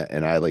drummer and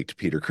I liked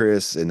Peter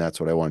Chris and that's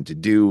what I wanted to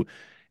do.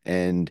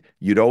 And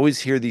you'd always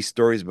hear these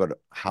stories about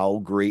how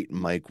great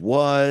Mike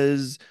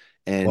was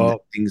and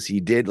Well, things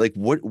he did. Like,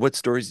 what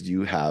stories do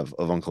you have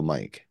of Uncle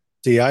Mike?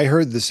 see, I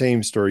heard the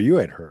same story you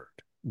had heard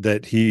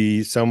that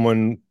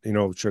someone,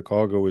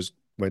 Chicago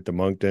went to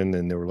Moncton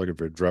and they were looking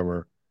for a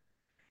drummer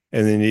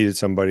and they needed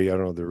somebody. I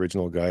don't know, the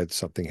original guy,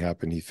 something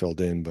happened, he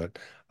filled in. But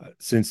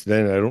since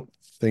then,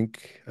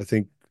 I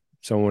think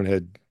someone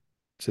had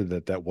said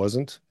that that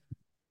wasn't.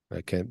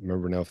 I can't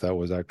remember now if that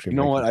was actually You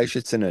know what? Michael. I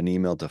should send an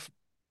email to,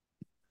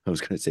 I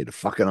was going to say to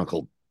fucking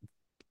Uncle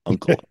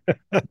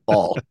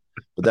Paul,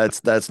 but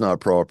that's not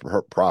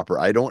proper.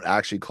 I don't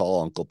actually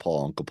call Uncle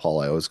Paul Uncle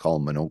Paul. I always call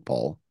him Minoke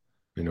Paul.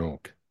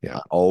 Yeah.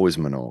 Always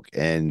Minoke,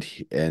 and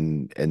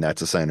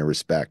that's a sign of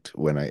respect.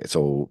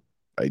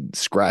 I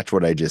scratch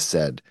what I just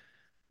said,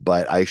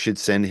 but I should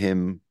send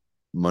him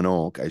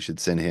Minoke. I should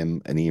send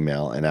him an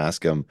email and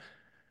ask him,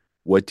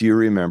 what do you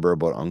remember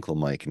about Uncle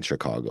Mike in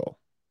Chicago?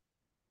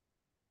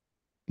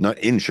 Not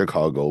in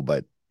Chicago,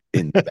 but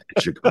in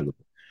Chicago.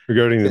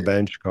 Regarding the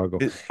band Chicago.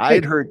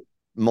 I'd Hey, heard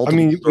I multiple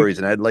mean, stories,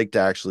 and I'd like to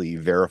actually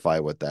verify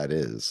what that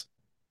is.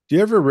 do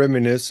you ever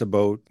reminisce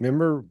about,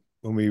 remember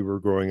when we were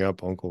growing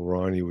up, Uncle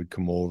Ronnie would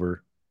come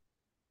over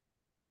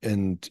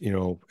and,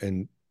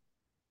 and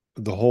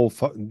the whole,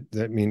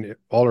 I mean,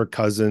 all our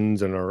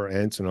cousins and our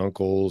aunts and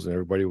uncles and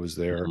everybody was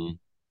there. Mhm.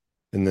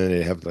 And then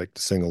they'd have like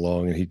to sing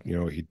along and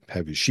he'd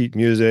have his sheet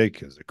music,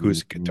 his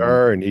acoustic Mhm.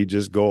 guitar, and he'd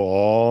just go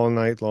all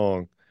night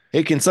long.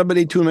 Hey, can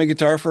somebody tune my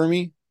guitar for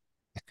me?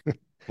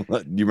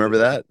 Do you remember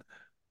that?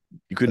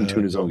 You couldn't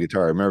tune his own No,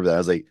 guitar. I remember that. I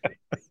was like,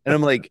 and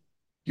I'm like,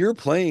 you're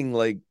playing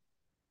like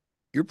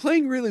you're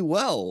playing really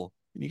well.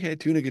 You can't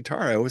tune a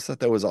guitar. I always thought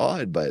that was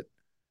odd, but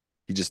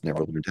he just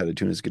never learned how to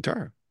tune his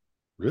guitar.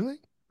 Really?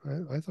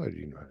 I thought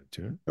you knew how to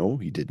tune No,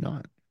 he did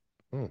not. it.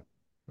 Oh,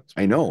 that's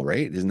I know,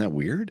 right? Isn't that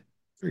weird?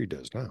 sure he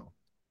does now.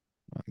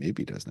 Well,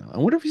 maybe he does now. I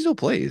wonder if he still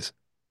plays.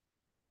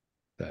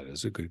 That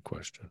is a good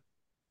question.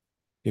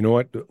 You know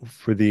what?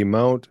 For the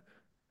amount,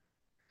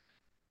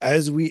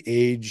 as we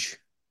age,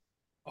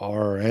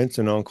 our aunts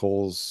and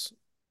uncles,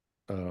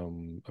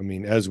 I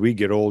mean, as we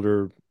get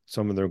older,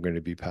 some of them are going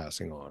to be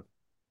passing on.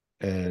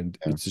 And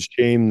Yeah. it's a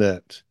shame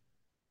that,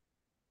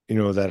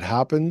 that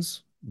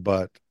happens,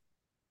 but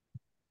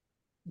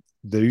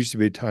there used to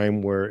be a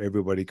time where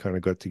everybody kind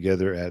of got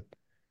together at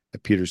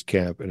Peter's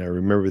camp. And I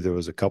remember there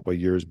was a couple of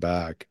years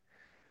back,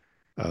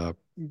 I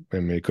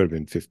mean, it could have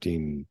been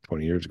 15,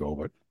 20 years ago,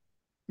 but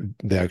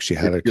they actually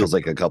had It a feels couple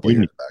like a couple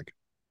reunion. years back.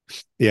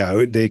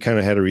 Yeah, they kind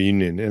of had a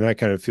reunion, and I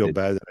kind of feel It-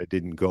 bad that I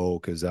didn't go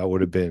because that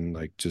would have been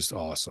like just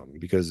awesome.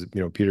 Because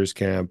Peter's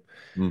camp,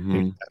 Mhm.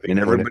 And having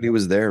Monette, everybody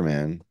was there,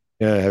 man.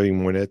 yeah,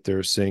 having Monette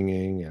there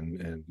singing,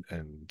 and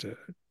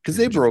Because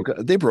they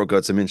broke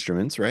out some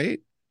instruments,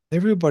 right?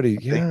 everybody,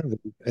 I think. yeah,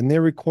 and they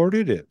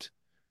recorded it.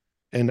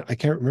 And I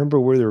can't remember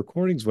where the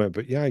recordings went,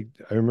 but yeah,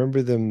 I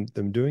remember them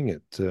doing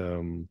it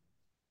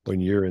one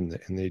year, and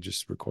they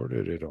just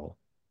recorded it all.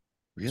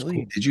 It's Really?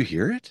 cool. Did you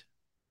hear it?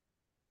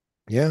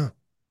 Yeah,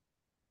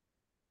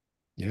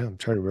 yeah. I'm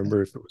trying to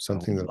remember if it was I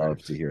something would that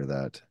love to hear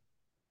that.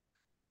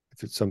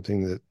 if it's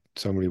something that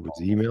somebody was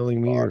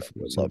emailing me, God, or I if it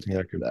would was love to something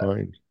I hear can that.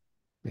 find.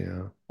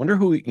 Yeah, Wonder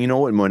who,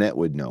 what Monette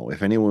would know.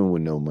 If anyone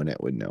would know,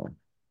 Monette would know,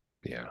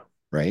 yeah,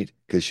 right?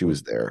 Because she well,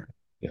 was there.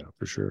 yeah,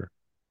 for sure.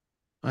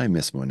 I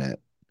miss Monette.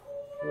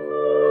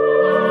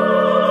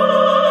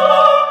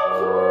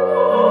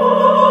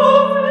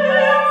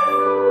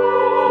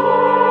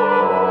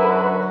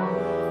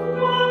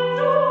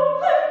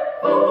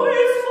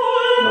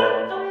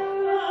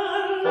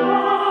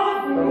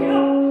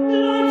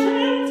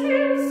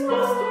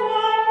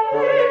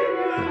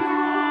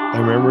 Yeah, I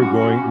remember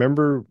going.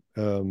 Remember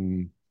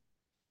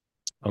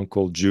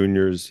Uncle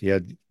Junior's? He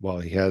had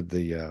they had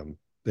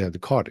the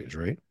cottage,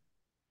 right?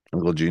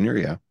 Uncle Junior,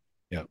 yeah.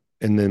 Yeah,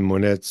 and then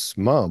Monette's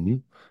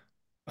mom,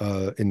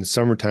 in the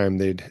summertime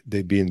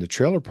they'd be in the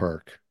trailer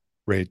park,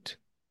 right,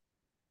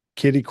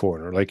 kitty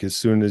corner. Like as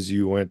soon as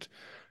you went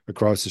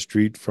across the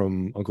street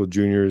from Uncle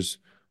Junior's,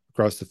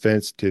 across the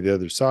fence to the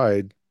other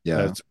side, Yeah.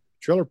 that's where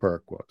the trailer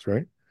park was,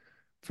 right,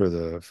 for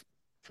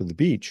the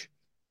beach.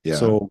 Yeah.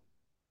 So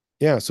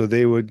yeah, so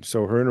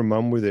her and her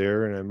mom were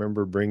there, and I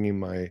remember bringing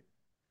my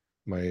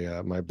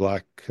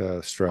black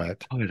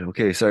Strat. God,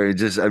 okay, sorry.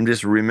 I'm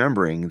just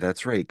remembering.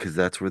 That's right, because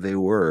that's where they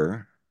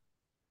were,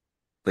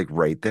 like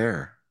right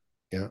there.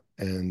 Yeah,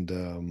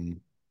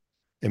 and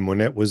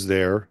Monette was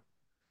there,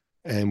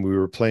 and we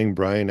were playing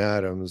Brian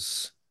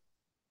Adams,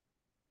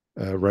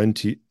 Run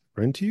to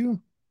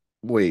You.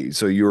 Wait,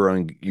 so you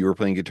were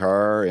playing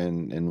guitar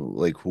and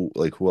like who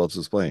else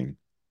was playing?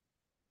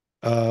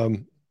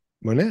 um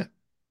Monette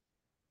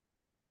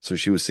So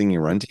she was singing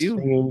Run to You?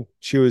 singing.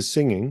 She was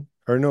singing,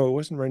 or no, it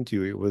wasn't Run to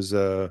You. It was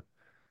the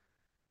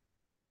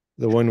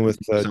one with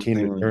Tina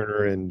Something like,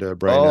 Turner and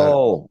Brian Adams.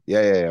 oh,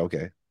 yeah, yeah, yeah,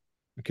 okay.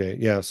 Okay,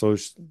 yeah. So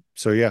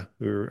yeah,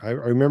 I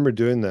remember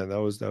doing that. That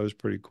was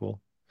pretty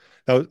cool.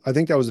 I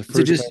think that was the Was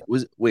it first time. just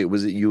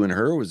was it you and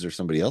her? Or was there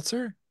somebody else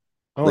there?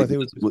 Oh, I Like think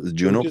was it was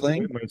Juno just me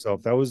playing? and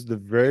myself. That was the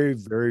very,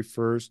 very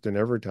first and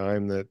ever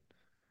time that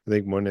I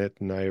think Monette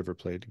and I ever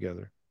played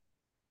together.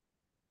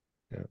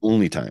 Yeah.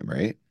 Only time,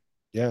 right?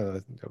 Yeah, I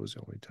think that was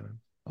the only time.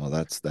 Oh,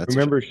 that's a shame.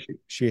 Remember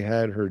she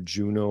had her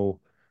Juno,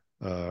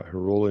 her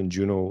Roland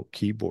Juno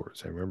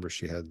keyboards. I remember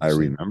she had I the same,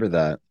 remember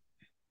that.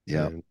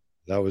 Yeah. and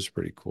that was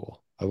pretty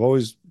cool. I've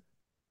always,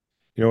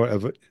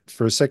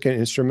 for a second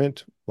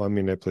instrument, well, I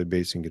mean, I play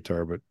bass and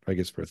guitar, but I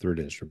guess for a third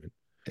instrument,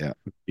 Yeah.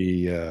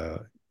 be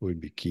would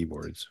be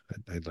keyboards.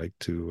 I'd like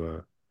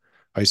to.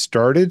 I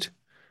started,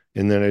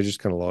 and then I just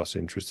kind of lost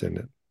interest in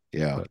it.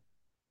 Yeah. But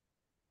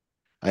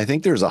I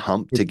think there's a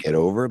hump to it's get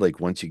over. Like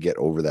once you get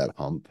over that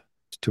hump,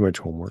 too much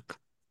homework.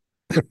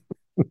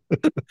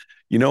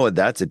 you know what?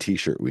 That's a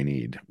t-shirt we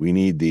need. We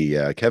need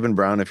the Kevin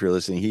Brown, if you're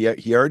listening.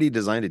 He already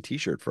designed a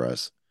t-shirt for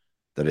us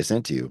that I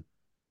sent to you,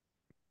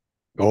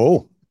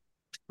 Oh,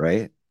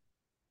 right?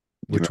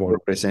 Do you which remember one?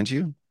 what I sent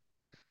you?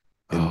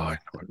 Oh, And I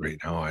know it right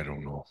now. I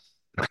don't know.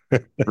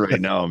 right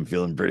now I'm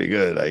feeling pretty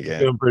good. I can.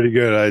 Feeling pretty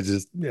good.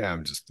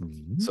 I'm just.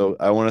 So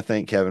I want to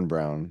thank Kevin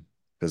Brown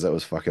because that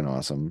was fucking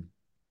awesome.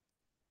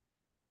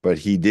 But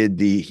he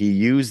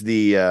used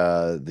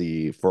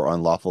the for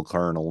unlawful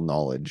carnal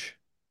knowledge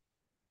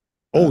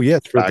Oh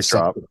yes, for the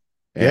backdrop second.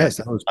 and Yes,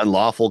 that was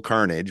unlawful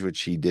carnage,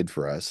 which he did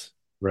for us.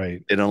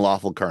 right. Did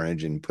unlawful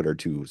carnage and put our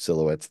two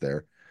silhouettes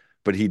there.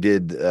 But he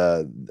did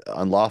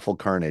unlawful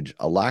carnage.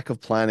 A lack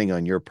of planning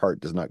on your part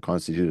does not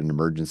constitute an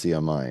emergency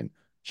on mine.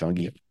 Sean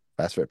Yeah, Geek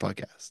Fast Red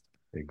Podcast.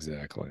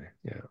 exactly.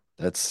 Yeah.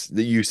 That's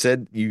that you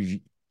said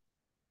you.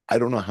 I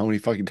don't know how many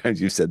fucking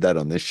times you said that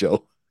on this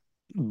show,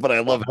 but I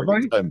Oh, love it have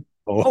every I? time.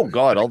 Oh, Oh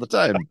God, all the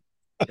time.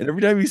 And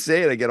every time you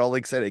say it, I get all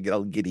excited. I get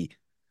all giddy.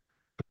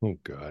 Oh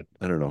God.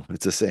 I don't know.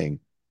 It's a saying.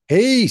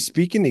 Hey,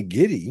 speaking of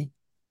giddy,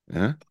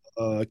 Huh?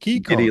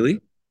 KeyCon.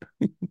 Giddily?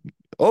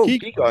 Oh, KeyCon.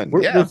 Pecan.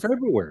 We're Yeah.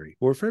 February.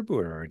 We're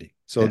February already.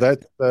 So Yeah.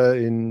 that's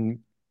in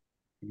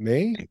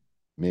May,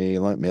 May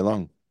long.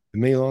 the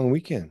May long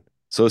weekend.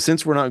 So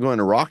since we're not going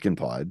to Rockin'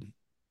 Pod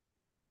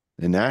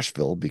in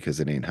Nashville because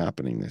it ain't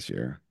happening this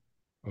year,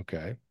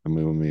 Okay. I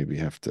mean, we'll maybe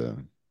have to.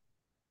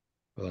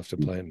 We'll have to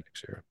plan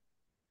next year.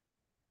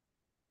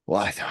 Well,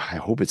 I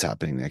hope it's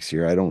happening next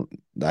year.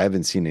 I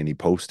haven't seen any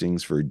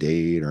postings for a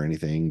date or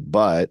anything,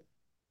 but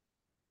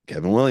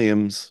Kevin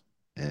Williams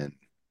and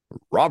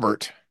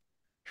Robert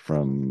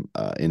from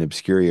In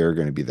Obscuria are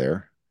going to be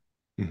there.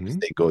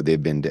 Mm-hmm.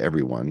 They've been to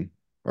everyone,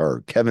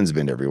 or Kevin's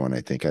been to everyone,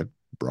 I think.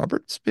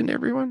 Robert's been to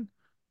everyone.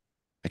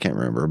 I can't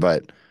remember,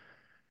 but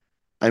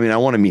I mean, I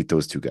want to meet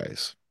those two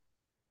guys.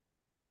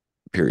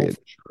 Period. Oh,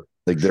 for sure.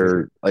 Like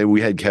For sure.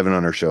 we had Kevin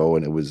on our show,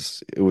 and it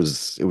was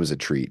a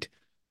treat.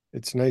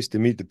 It's nice to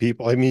meet the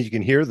people. I mean, you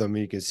can hear them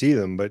and you can see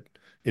them, but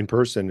in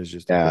person is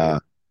just a Yeah,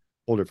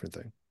 whole different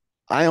thing.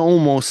 I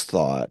almost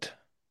thought,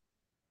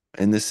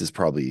 and this is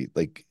probably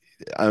like,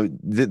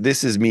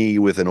 this is me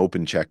with an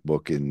open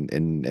checkbook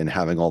and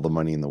having all the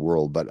money in the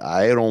world, but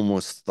I had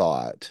almost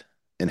thought,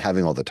 and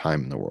having all the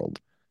time in the world,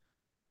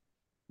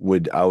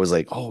 I was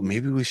like, oh,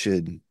 maybe we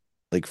should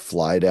like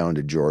fly down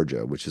to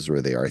Georgia, which is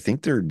where they are. I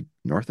think they're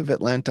north of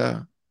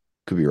Atlanta.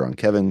 Could be wrong.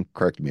 Kevin,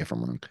 correct me if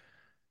I'm wrong.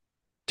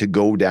 To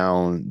go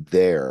down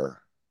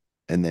there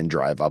and then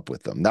drive up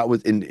with them. That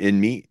was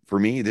for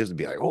me, this would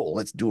be like, oh,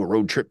 let's do a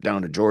road trip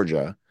down to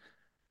Georgia.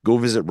 Go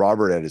visit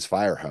Robert at his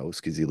firehouse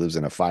because he lives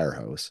in a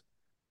firehouse.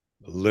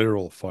 A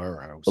literal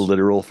firehouse. A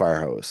literal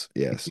firehouse,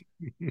 yes.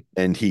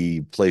 And he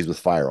plays with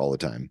fire all the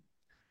time.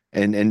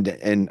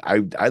 And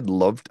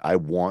I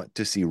want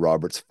to see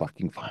Robert's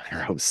fucking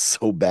firehouse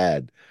so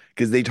bad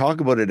because they talk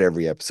about it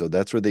every episode.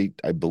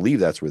 I believe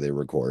that's where they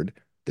record.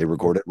 They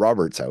record at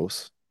Robert's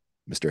house,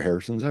 Mr.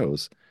 Harrison's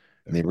house,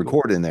 and they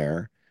record in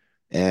there.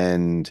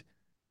 And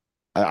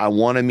I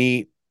want to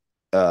meet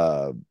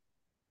uh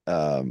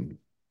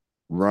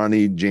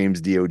Ronnie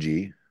James DOG,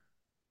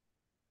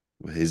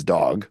 his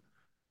dog,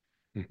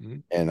 Mm-hmm.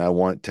 and I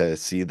want to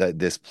see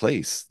this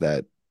place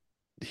that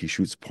he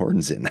shoots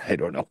porns in. I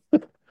don't know.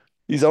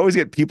 He's always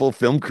got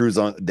film crews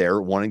on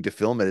there wanting to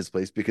film at his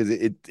place because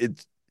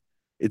it's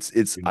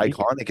Unique.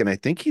 iconic, and I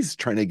think he's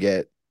trying to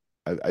get,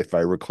 if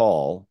I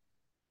recall,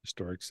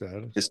 Historic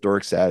status.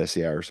 historic status,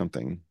 yeah, or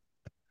something.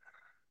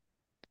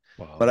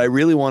 Wow. But I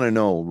really want to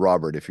know,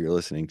 Robert, if you're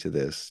listening to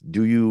this,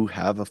 do you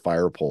have a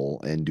fire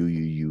pole and do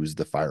you use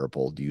the fire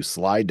pole? Do you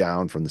slide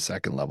down from the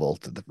second level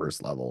to the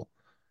first level?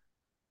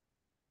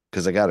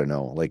 Because I got to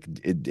know, like,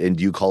 and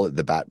do you call it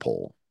the bat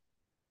pole?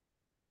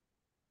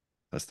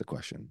 That's the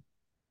question.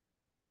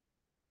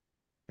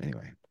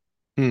 Anyway.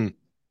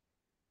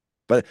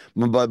 But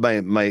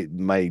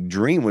my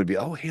dream would be,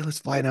 oh, hey, let's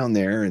fly down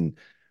there and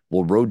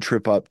we'll road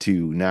trip up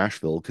to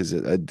Nashville because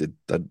I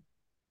don't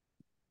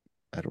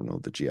know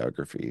the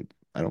geography.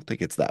 I don't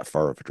think it's that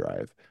far of a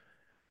drive.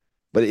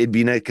 But it'd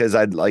be nice because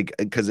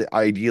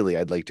ideally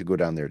I'd like to go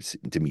down there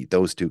to meet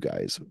those two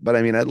guys. But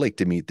I mean, I'd like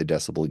to meet the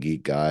Decibel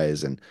Geek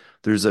guys, and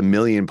there's a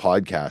million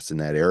podcasts in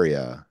that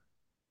area,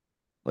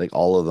 like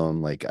all of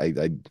them. Like I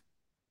could,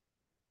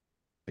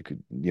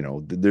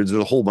 there's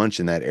a whole bunch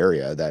in that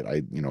area that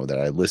I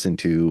listen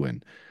to,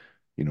 and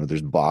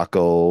there's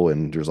Baco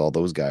and there's all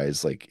those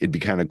guys. Like it'd be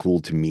kind of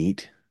cool to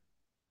meet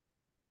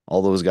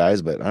all those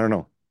guys, but I don't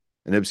know.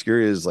 And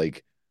Obscuria is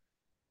like,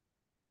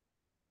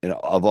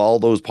 of all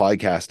those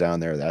podcasts down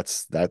there,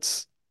 that's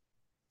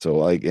so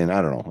like, and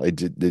I don't know,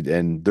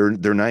 and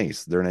they're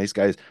nice, they're nice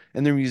guys,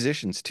 and they're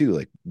musicians too.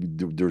 Like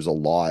there's a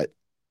lot.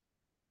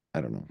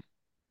 I don't know.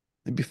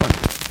 It'd be fun.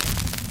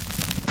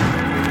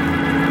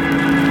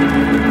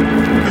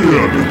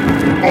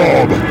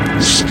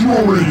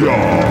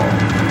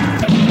 Obscuria.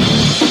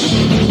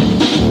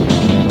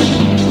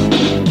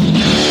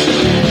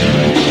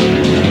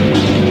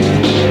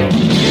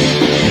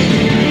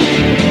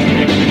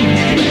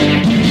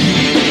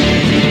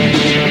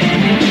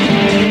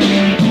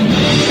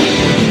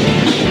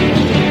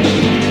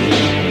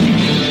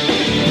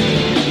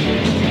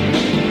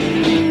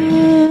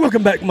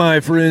 Welcome back, my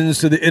friends,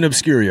 to the In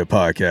Obscuria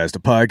podcast, a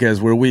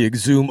podcast where we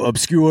exhume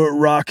obscure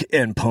rock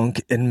and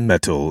punk and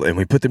metal, and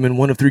we put them in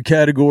one of three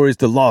categories: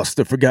 the lost,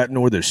 the forgotten,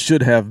 or the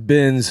should have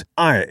beens.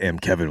 I am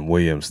Kevin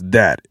Williams.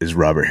 That is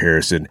Robert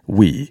Harrison.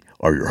 We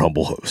are your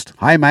humble host.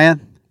 Hi,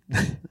 man.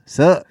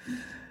 Sup?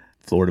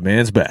 Florida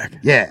man's back.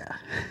 Yeah.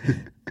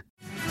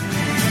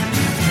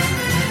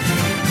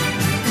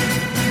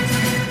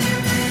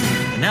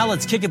 Now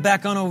let's kick it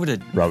back on over to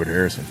Robert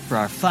Harrison. for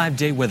our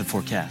 5-day weather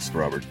forecast.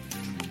 Robert.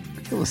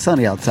 It was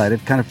sunny outside.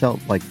 It kind of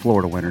felt like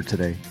Florida winter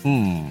today.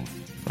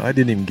 I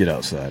didn't even get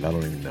outside. I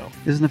don't even know.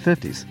 It was in the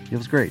 50s. It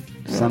was great.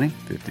 Sunny?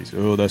 50s.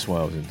 Oh, that's why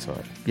I was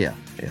inside. Yeah.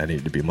 I need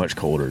it to be much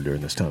colder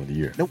during this time of the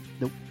year. Nope.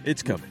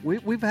 It's coming.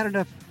 We've had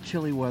enough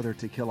chilly weather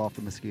to kill off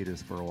the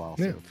mosquitoes for a while.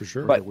 Yeah, so. for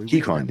sure. But we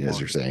KeyCon, went as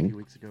you're a saying. few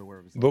weeks ago where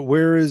it was But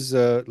where is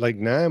like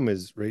NAM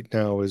is right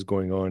now is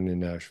going on in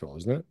Nashville,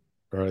 isn't it?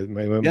 Or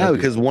Yeah,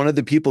 because one of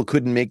the people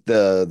couldn't make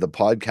the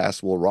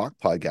podcast Will Rock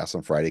podcast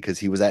on Friday because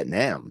he was at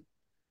NAM.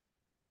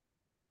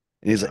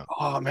 And he's like,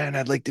 "Oh man,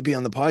 I'd like to be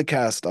on the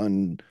podcast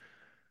on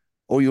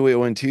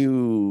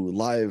OUDrank12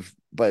 live,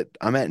 but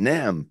I'm at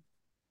NAM."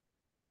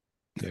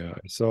 Yeah,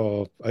 I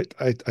saw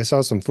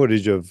some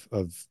footage of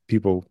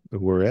people who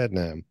were at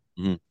NAM.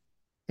 Mhm.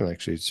 And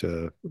actually, it's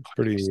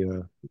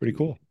pretty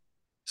cool.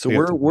 So They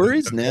got the where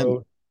band is NAM?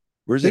 out.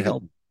 Where's it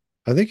held?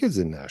 I think it's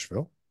in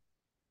Nashville,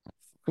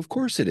 Of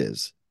course it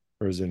is.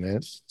 or is it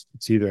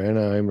it's either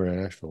Anaheim or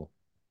Nashville.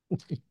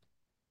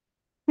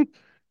 A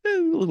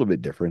little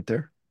bit different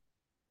there.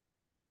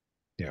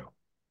 Yeah.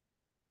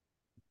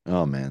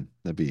 Oh man,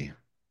 that'd be.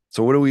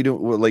 So what do we do?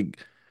 Well,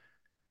 like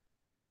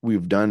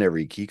we've done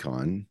every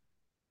KeyCon,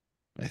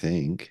 I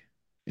think,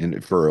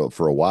 and for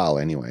a while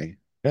anyway.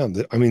 Yeah,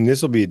 I mean,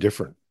 this will be a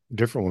different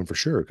one for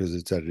sure because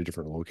it's at a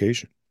different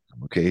location.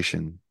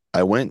 Location.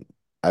 I went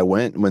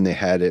when they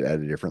had it at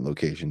a different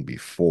location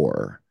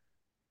before.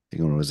 I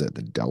think when it was at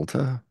the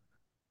Delta.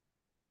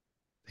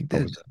 I think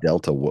that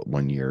Delta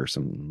one year or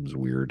something was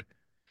weird,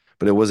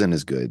 but it wasn't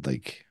as good.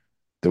 Like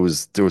there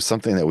was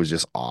something that was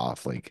just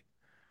off. Like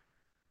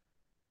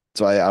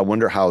so, I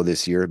wonder how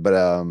this year.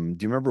 But do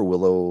you remember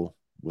Willow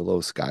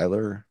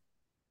Schuyler?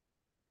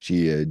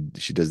 She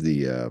does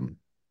the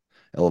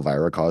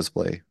Elvira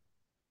cosplay.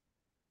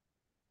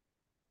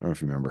 I don't know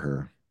if you remember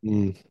her.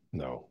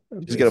 No,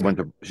 She's got a bunch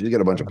of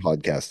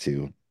podcasts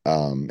too.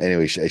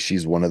 Anyway,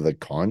 she's one of the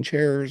con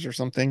chairs or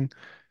something,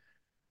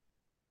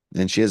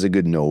 and she has a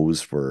good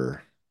nose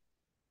for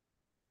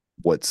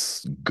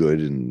what's good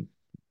and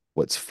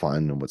what's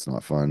fun and what's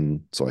not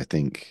fun. So I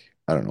think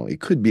I don't know.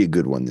 It could be a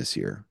good one this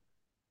year.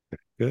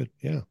 Good,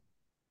 yeah.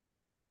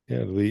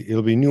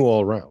 It'll be new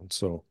all around.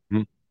 So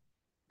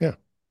yeah,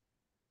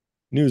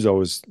 new is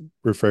always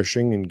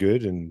refreshing and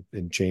good,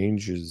 and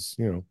change is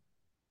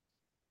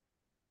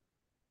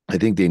I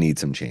think they need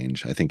some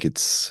change. I think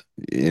it's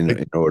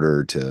in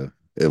order to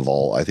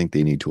evolve. I think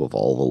they need to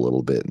evolve a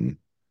little bit. And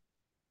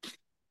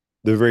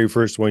the very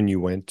first one you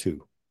went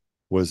to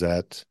was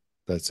at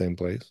that same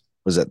place?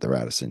 Was at the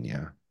Radisson,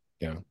 yeah.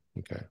 Yeah.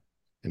 Okay.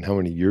 And how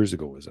many years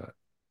ago was that?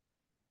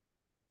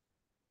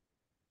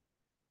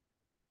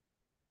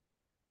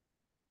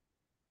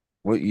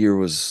 What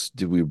year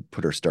did we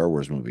put our Star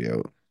Wars movie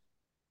out? It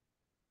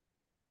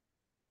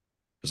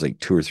was like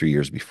 2 or 3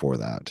 years before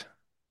that.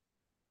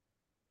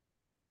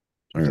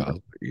 I don't remember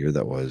what year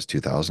that was.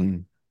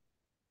 2000.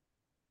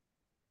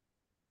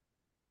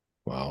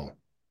 Wow.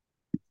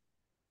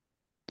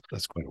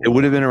 That's quite a It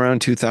would have been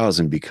around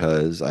 2000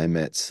 because I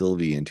met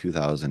Sylvie in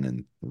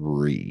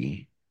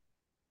 2003.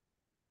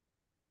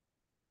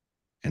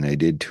 And I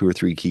did 2 or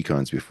 3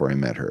 KeyCons before I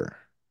met her.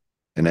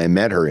 And I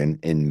met her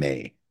in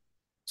May.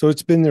 So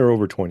it's been there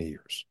over 20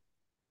 years.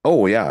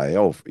 Oh yeah.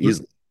 Oh,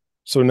 easily.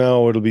 So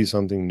now it'll be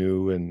something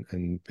new, and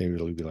maybe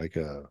it'll be like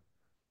a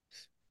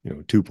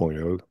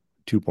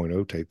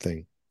 2.0 type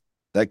thing.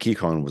 That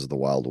KeyCon was the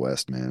Wild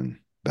West, man,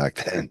 back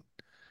then.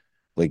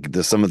 Like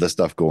some of the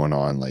stuff going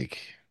on, like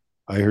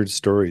I heard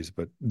stories,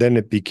 but then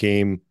it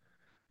became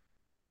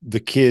the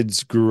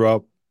kids grew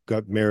up,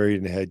 got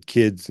married, and had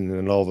kids, and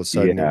then all of a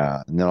sudden,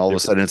 and then all of a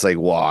sudden it's like,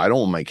 well, I don't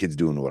want my kids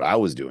doing what I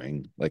was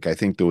doing. Like I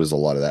think there was a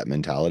lot of that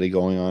mentality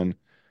going on.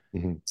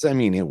 Mm-hmm. So I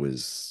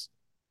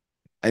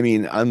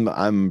mean, I'm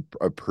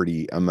a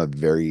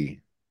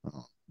very,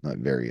 not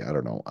very, I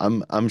don't know.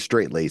 I'm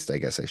straight laced, I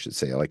guess I should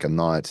say. Like I'm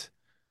not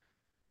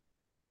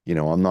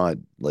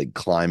like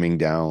climbing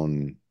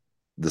down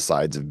the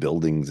sides of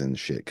buildings and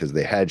shit because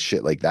they had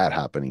shit like that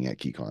happening at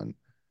KeyCon.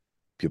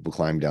 People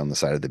climb down the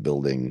side of the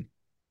building,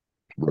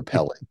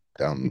 rappelling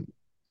down.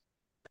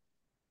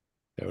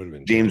 That would have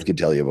been James could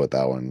tell you about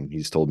that one.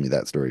 He's told me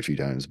that story a few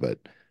times, but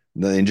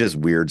then just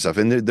weird stuff.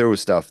 And there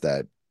was stuff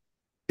that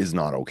is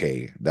not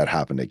okay that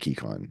happened at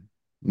KeyCon.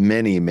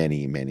 Many,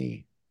 many,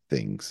 many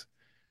things.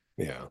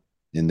 Yeah.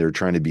 And they're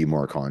trying to be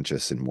more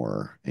conscious and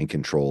more in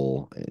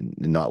control and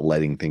not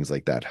letting things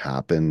like that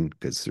happen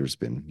because there's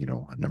been,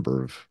 a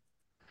number of,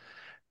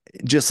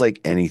 just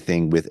like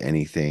anything with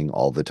anything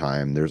all the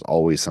time, there's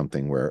always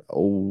something where,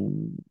 oh,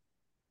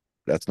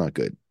 that's not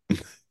good.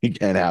 You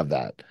can't have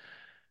that.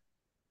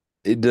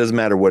 It doesn't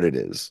matter what it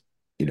is,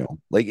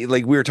 like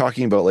we were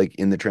talking about, like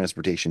in the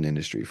transportation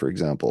industry, for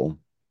example,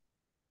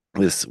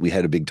 we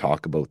had a big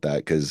talk about that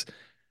because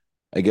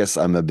I guess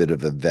I'm a bit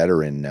of a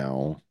veteran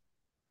now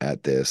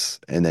at this.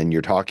 And then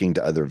you're talking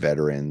to other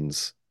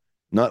veterans,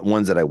 not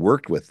ones that I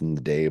worked with in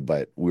the day,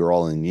 but we were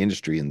all in the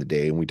industry in the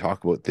day. And we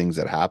talk about things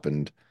that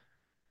happened,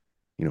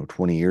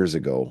 20 years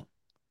ago.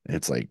 And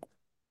it's like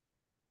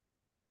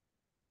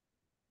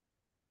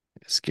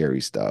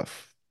scary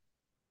stuff.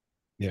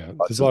 Yeah.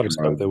 There's a lot of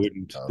stuff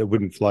that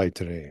wouldn't fly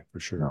today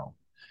for sure.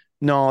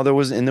 No, there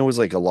was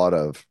like a lot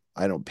of,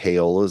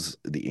 payola is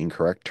the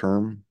incorrect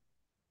term,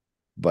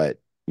 but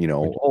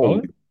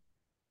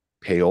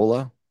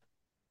payola.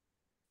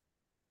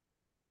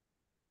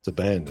 It's a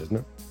band, isn't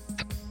it?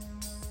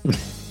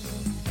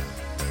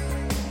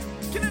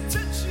 Can I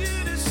touch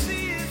you to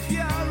see if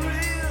you're real?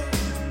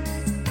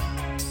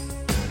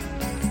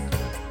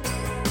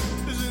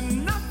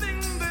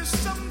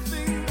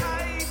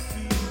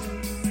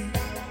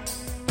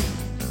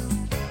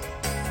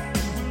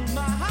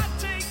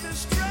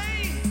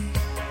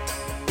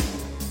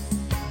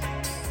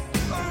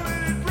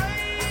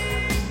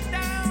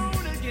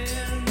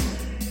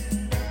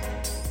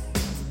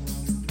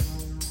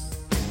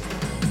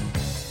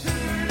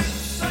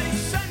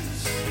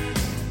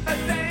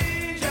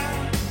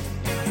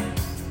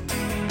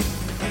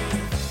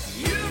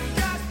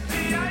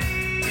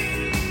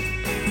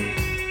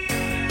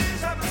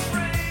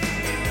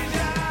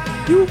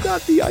 You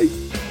got the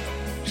ice.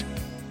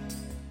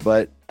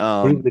 But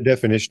What is the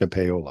definition of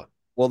payola?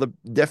 well, the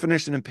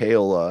definition of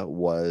payola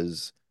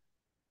was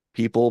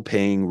people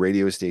paying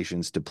radio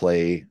stations to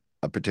play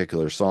a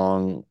particular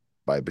song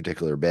by a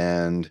particular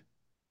band.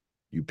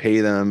 You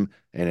pay them,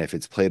 and if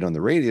it's played on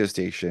the radio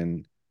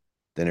station,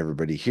 then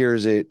everybody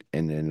hears it,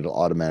 and then it'll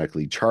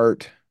automatically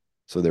chart.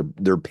 So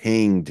they're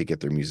paying to get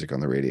their music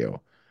on the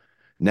radio.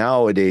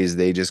 Nowadays,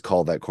 they just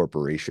call that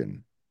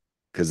corporation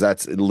because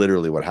that's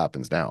literally what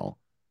happens now.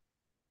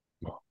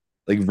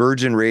 Like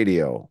Virgin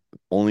Radio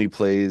only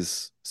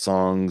plays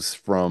songs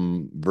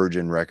from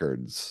Virgin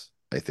Records,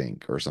 I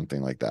think, or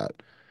something like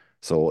that.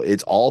 So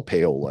it's all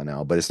payola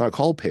now, but it's not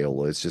called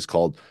payola. It's just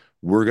called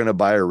we're going to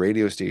buy a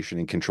radio station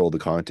and control the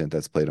content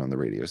that's played on the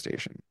radio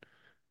station.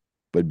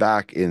 But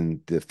back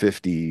in the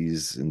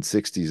 50s and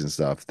 60s and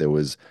stuff, there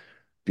was,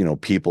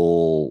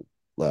 people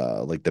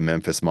like the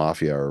Memphis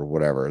Mafia or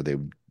whatever, they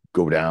would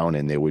go down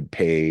and they would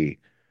pay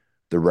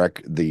the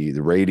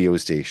radio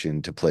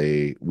station to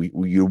play. We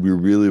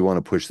really want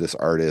to push this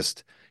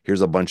artist.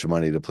 Here's a bunch of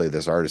money to play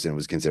this artist, and it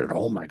was considered,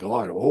 oh my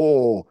God,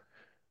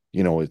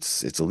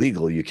 it's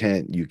illegal.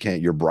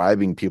 You're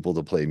bribing people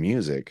to play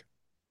music.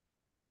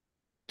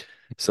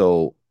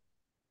 So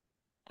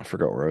I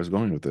forgot where I was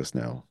going with this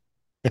now.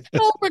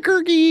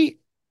 Albuquerque.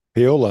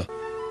 Payola.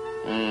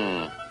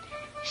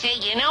 Say,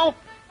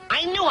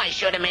 I knew I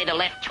should have made a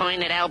left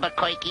turn at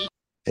Albuquerque.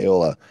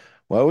 Payola.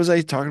 Why was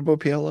I talking about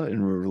payola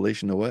in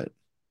relation to what?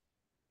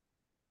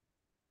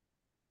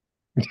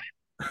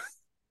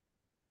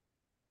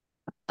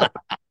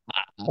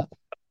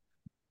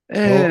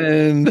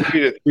 And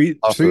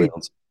off the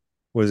rails.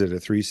 Was it a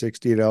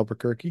 360 at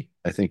Albuquerque?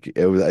 I think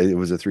it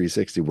was a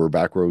 360. We're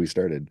back where we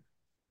started.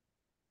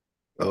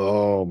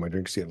 Oh, my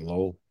drink's getting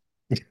low.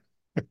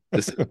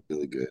 This is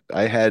really good.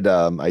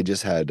 I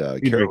just had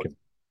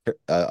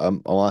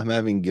I'm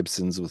having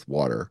Gibson's with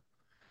water.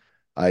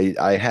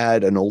 I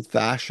had an old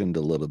fashioned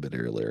a little bit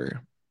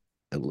earlier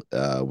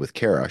with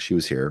Kara. She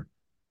was here,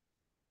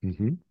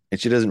 Mm-hmm.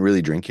 and she doesn't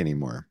really drink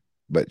anymore.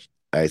 But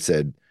I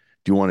said,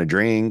 "Do you want to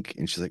drink?"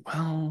 And she's like,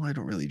 "Well, I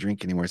don't really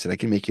drink anymore." I said, "I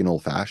can make you an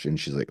old fashioned."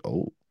 She's like,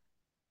 "Oh."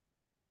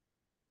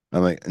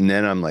 And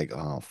then I'm like,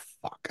 "Oh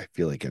fuck, I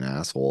feel like an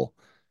asshole."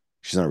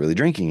 She's not really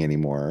drinking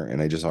anymore,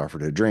 and I just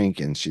offered her a drink,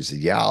 and she said,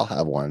 "Yeah, I'll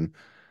have one."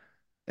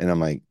 And I'm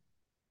like,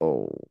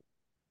 "Oh."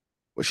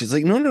 Well, she's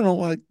like,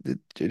 no.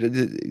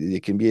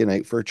 It can be a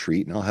night for a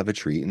treat, and I'll have a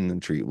treat, and the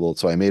treat will.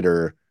 So I made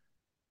her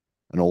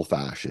an old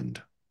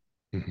fashioned.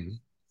 Mm-hmm.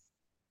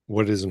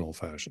 What is an old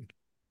fashioned?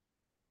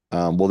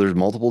 Well, there's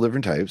multiple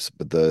different types,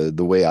 but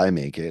the way I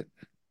make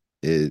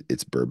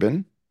it's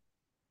bourbon.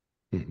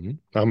 Mm-hmm.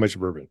 How much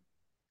bourbon?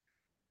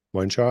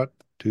 One shot?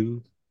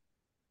 Two?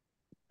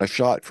 A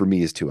shot for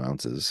me is 2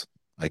 ounces.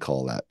 I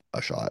call that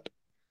a shot.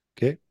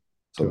 Okay.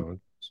 So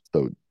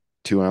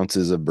 2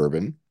 ounces of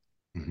bourbon.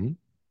 Mm-hmm.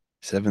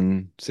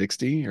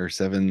 760 or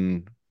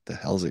seven. The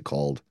hell's it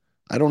called?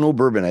 I don't know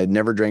bourbon. I had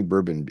never drank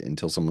bourbon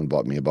until someone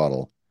bought me a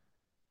bottle.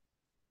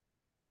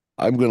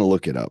 I'm gonna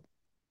look it up.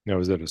 Now,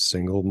 is that a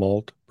single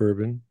malt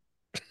bourbon?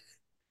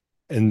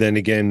 And then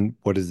again,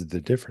 what is the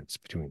difference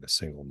between a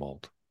single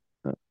malt?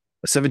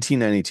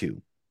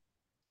 1792.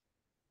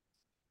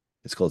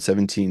 It's called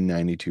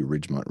 1792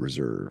 Ridgemont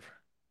Reserve.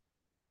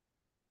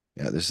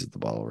 Yeah, this is the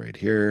bottle right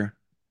here.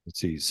 Let's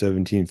see,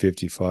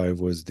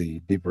 1755 was the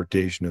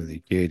deportation of the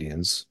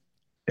Acadians.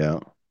 Yeah.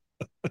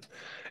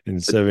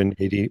 And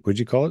 780, what'd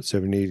you call it?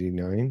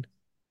 789?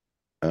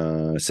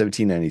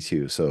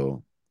 1792.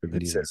 So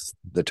it says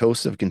the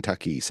toast of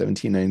Kentucky,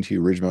 1792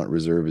 Ridgemont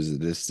Reserve is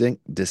a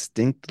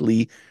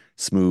distinctly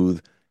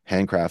smooth,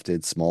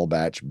 handcrafted, small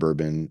batch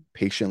bourbon,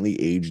 patiently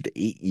aged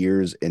 8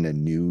 years in a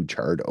new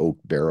charred oak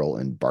barrel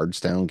in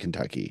Bardstown,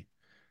 Kentucky.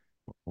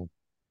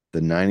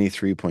 The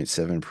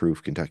 93.7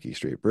 proof Kentucky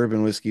straight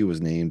bourbon whiskey was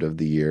named of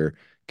the year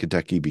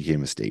Kentucky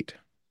became a state.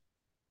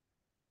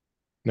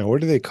 Now,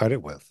 what do they cut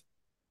it with?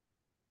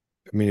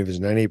 I mean, if it's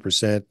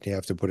 98%, you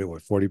have to put it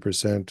with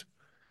 40%.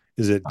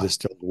 Is it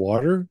distilled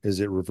water? Is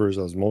it reverse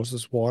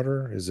osmosis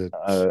water? Is it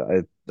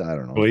I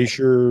don't know.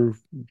 glacier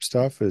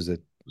stuff? Is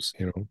it,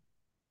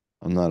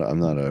 I'm not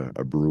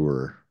a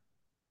brewer.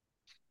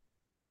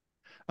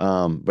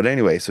 But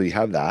anyway, so you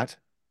have that.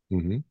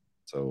 Mm-hmm.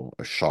 So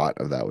a shot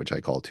of that, which I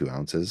call 2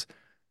 ounces.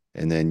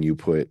 And then you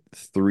put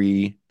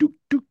 3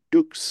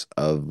 dukes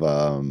of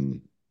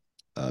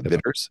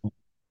bitters.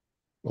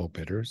 Oh,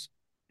 bitters.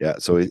 Yeah,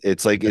 so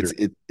it's like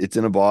it's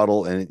in a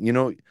bottle, and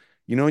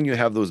when you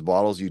have those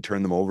bottles, you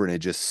turn them over and it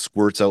just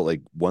squirts out like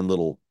one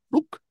little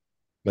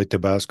like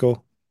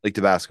Tabasco. Like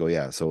Tabasco,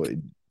 yeah. So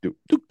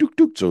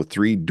duk. So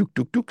 3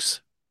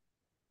 dukes.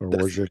 Or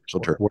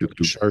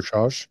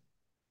Worcestershire.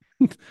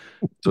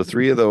 So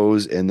 3 of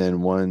those, and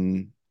then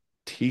 1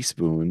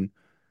 teaspoon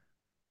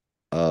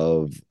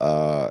of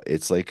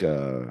it's like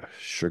a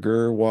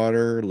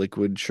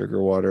liquid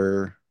sugar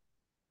water,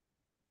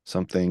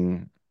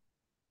 something.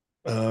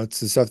 It's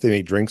the stuff they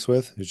make drinks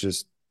with.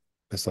 It's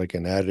like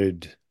an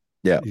added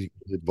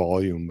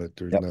volume, but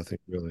there's nothing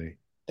really.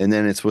 And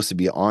then it's supposed to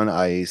be on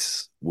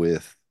ice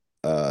with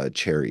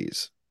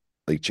cherries,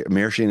 like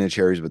maraschino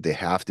cherries, but they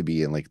have to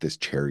be in like this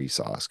cherry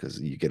sauce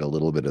because you get a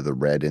little bit of the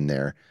red in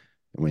there.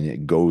 And when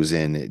it goes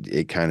in,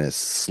 it kind of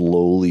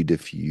slowly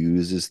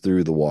diffuses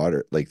through the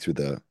water, like through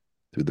the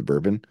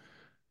bourbon.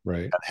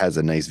 Right. It has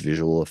a nice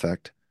visual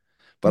effect.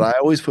 But I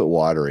always put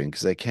water in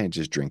because I can't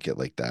just drink it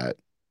like that.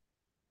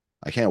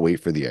 I can't wait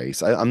for the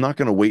ice. I'm not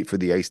going to wait for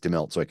the ice to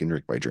melt so I can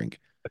drink my drink.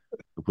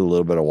 I put a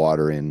little bit of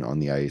water in on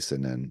the ice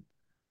and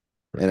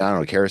Right. I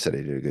don't know. Kara said I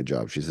did a good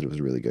job. She said it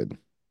was really good.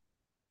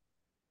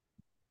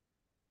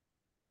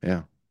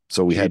 Yeah.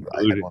 So So you I had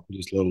dilute it one.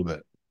 just a little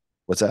bit.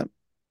 What's that?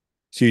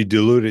 So you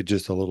dilute it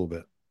just a little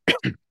bit.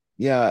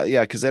 Yeah,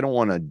 yeah, because I don't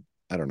want to,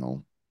 I don't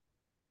know.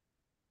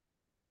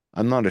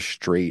 I'm not a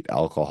straight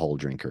alcohol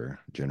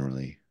drinker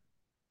generally,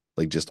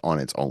 like just on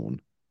its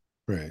own.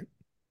 Right.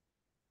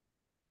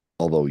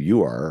 Although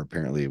you are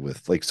apparently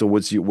with like, so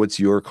what's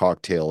your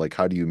cocktail? Like,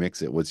 how do you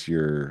mix it? What's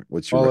your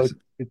Well,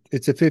 recipe?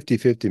 it's a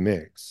 50-50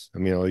 mix. I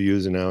mean, I'll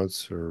use an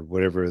ounce or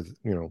whatever,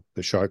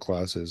 the shot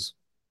glass is.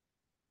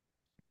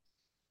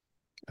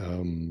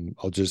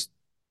 I'll just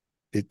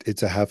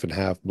it's a half and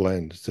half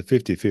blend. It's a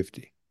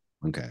 50-50.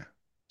 Okay.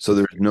 So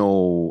So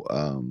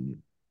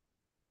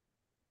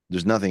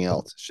there's nothing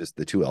else. It's just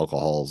the two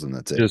alcohols and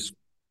that's it. just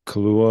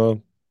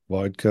Kahlua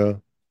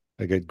vodka.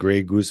 I get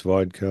Grey Goose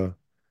vodka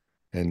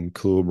and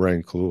Kahlua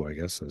brand Kahlua. I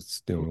guess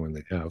that's the only one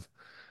they have.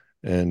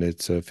 And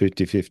it's a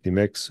 50-50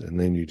 mix. And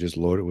then you just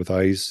load it with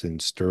ice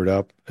and stir it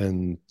up.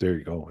 And there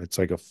you go. It's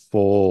like a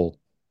full,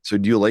 So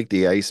do you like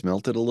the ice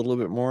melted a little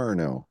bit more or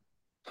no?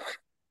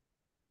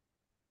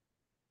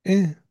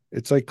 eh,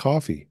 it's like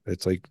coffee.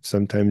 It's like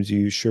sometimes you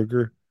use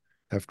sugar.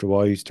 After a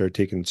while, you start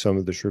taking some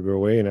of the sugar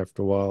away. And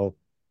after a while,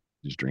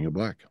 Just drink it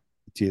black.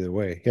 it's either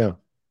way. Yeah.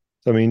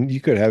 So, I mean,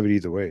 you could have it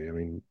either way. I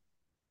mean,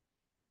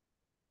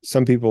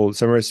 some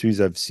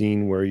recipes I've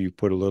seen where you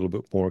put a little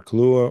bit more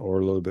Kahlua or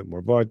a little bit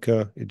more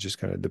vodka. It just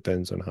kind of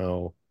depends on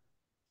how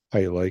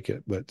you like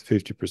it. But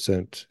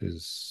 50%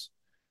 is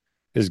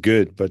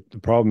good. But the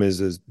problem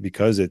is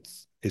because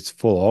it's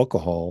full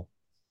alcohol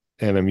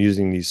and I'm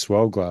using these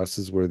swell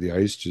glasses where the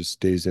ice just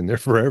stays in there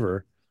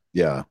forever.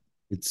 Yeah,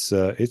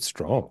 It's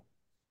strong.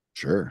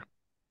 sure.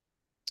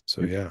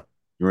 So You yeah.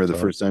 remember the So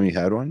first time you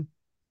had one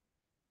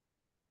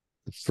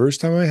the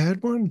first time I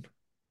had one,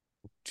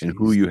 and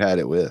who geez. you had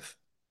it with?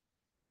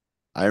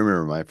 I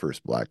remember my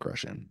first Black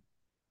Russian.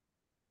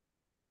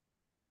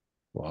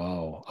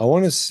 Wow. I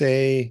want to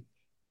say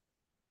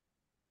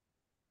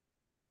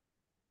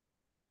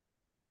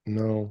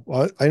no.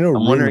 I know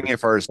I'm wondering rumors.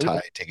 if ours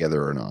tied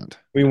together or not.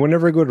 I mean,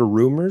 whenever I go to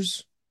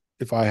rumors,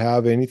 if I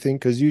have anything,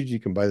 because usually you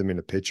can buy them in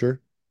a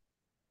pitcher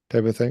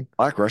type of thing.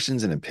 Black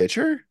Russians in a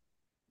pitcher?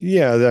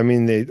 Yeah, I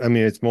mean,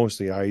 it's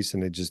mostly ice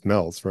and it just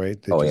melts,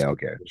 right? They Oh just yeah,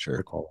 okay, sure.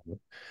 alcohol in it.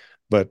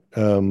 But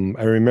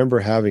I remember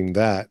having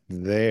that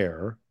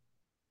there.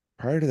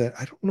 Prior to that,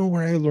 I don't know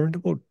where I learned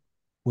about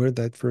where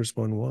that first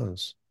one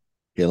was.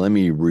 Okay, let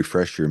me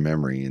refresh your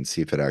memory and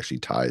see if it actually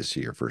ties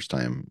to your first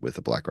time with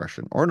a Black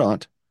Russian or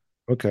not.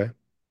 Okay.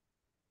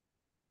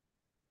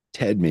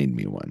 Ted made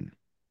me one.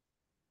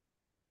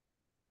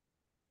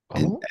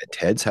 And Oh, at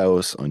Ted's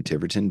house on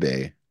Tiverton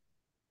Bay,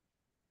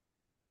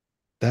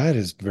 that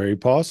is very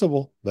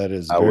possible. That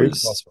is I very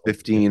was possible.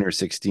 15 or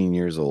 16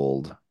 years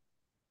old.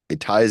 It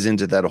ties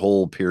into that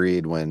whole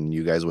period when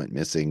you guys went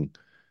missing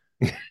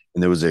and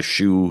there was a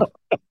shoe.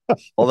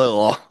 All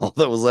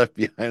that was left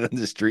behind on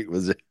the street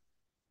was a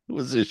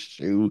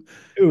shoe.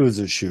 It was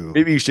a shoe.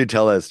 Maybe you should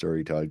tell that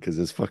story, Todd, because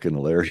it's fucking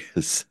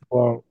hilarious.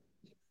 Well,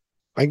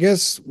 I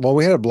guess, well,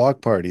 we had a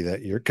block party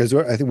that year because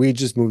I think we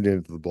just moved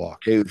into the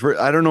block. Okay,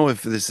 I don't know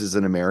if this is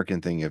an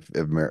American thing, if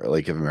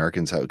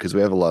Americans have, because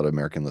we have a lot of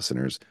American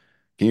listeners.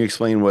 Can you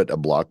explain what a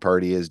block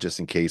party is, just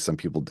in case some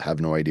people have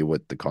no idea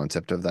what the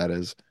concept of that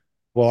is?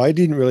 Well, I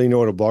didn't really know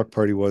what a block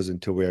party was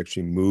until we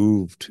actually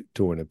moved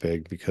to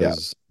Winnipeg Yeah,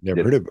 because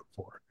never did heard it. of it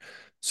before.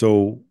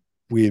 So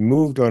we had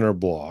moved on our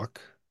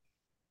block,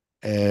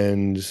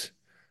 and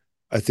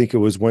I think it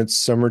was once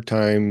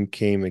summertime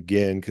came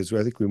again because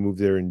I think we moved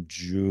there in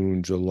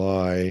June,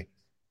 July.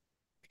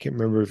 I can't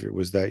remember if it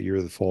was that year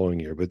or the following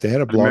year, but they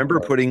had a block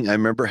party. I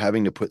remember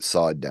having to put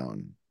sod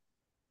down.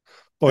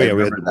 Oh I yeah,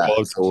 we had remember to that. roll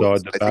out So so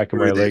the I think back of we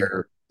my were leg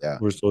there. Yeah.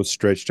 were so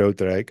stretched out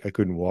that I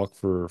couldn't walk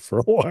for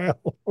a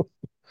while.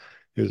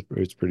 It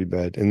was pretty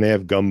bad. And they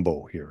have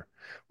gumbo here,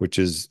 which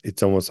is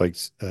it's almost like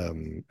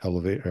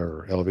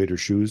elevator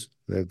shoes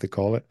that they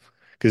call it.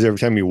 Because every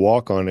time you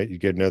walk on it, you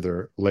get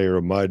another layer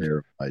of mud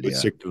There, would yeah.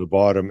 stick to the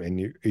bottom and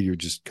you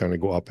just kind of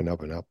go up and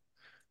up and up,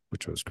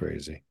 which was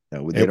crazy. No,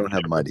 And they don't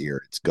have mud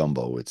here. It's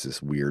gumbo. It's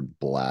this weird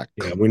black.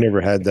 yeah, we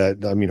never had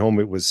that. I mean, home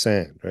it was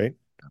sand, right?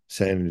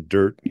 Sand and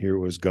dirt. Here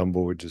was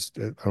gumbo. It just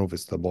I don't know if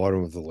it's the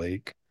bottom of the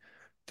lake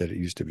that it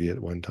used to be at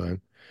one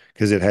time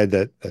because it had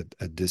that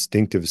a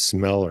distinctive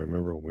smell. I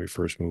remember when we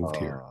first moved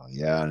here. Oh,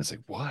 yeah. And it's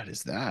like, what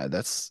is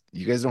that?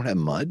 You guys don't have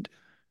mud?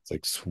 It's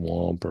like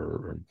swamp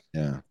or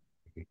Yeah.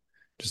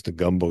 just the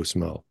gumbo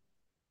smell.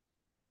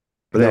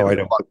 But No, anyway, I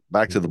don't.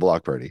 back to the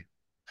block party.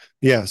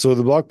 Yeah, so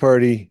the block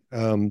party,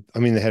 I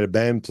mean, they had a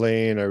band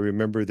playing. I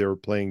remember they were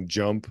playing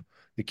Jump,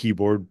 the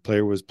keyboard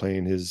player was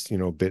playing his,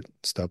 bit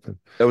stuff. And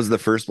That was the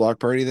first block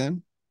party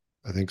then?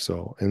 I think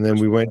so. And then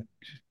we went,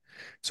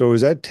 so it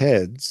was at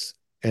Ted's,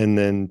 and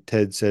then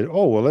Ted said,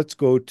 "Oh, well, let's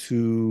go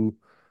to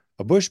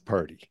a bush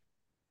party."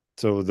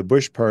 So the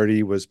bush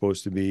party was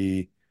supposed to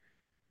be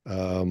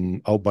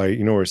out by,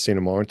 where St.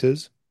 Amant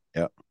is?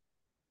 Yeah.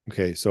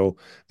 Okay, so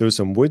there was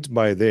some woods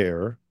by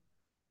there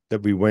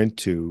that we went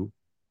to,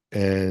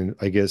 and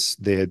I guess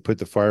they had put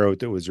the fire out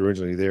that was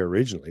originally there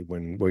originally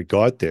when we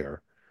got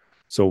there.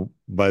 So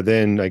by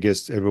then, I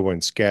guess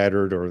everyone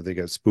scattered or they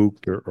got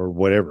spooked or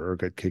whatever, or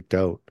got kicked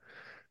out.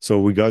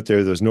 So we got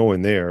there was no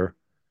one there.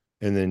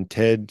 And then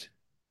Ted,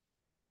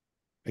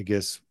 I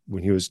guess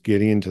when he was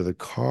getting into the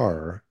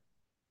car,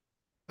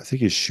 I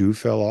think his shoe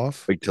fell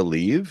off. Like to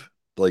leave?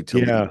 Like to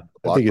leave Yeah, the I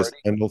block think his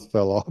party? sandal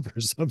fell off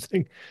or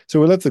something. So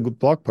we left the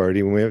block party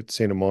and we went to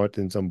St. Amant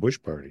and some bush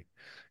party.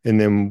 And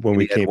then when And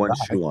we he had came one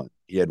back, shoe on.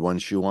 He had one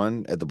shoe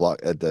on at the block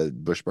at the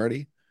bush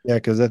party. yeah,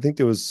 because I think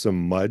there was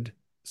some mud.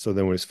 So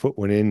then when his foot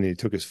went in and he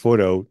took his foot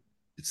out,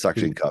 It's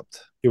suction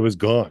cupped. it was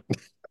gone.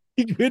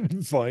 He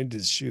couldn't find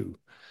his shoe.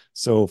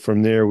 So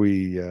from there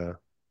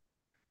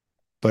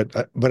but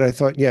I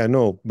thought, yeah,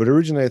 no, but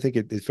originally I think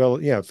it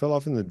fell, yeah, it fell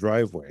off in the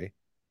driveway.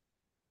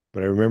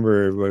 But I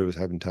remember everybody was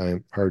having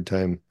hard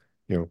time,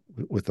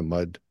 with the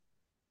mud.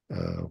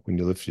 When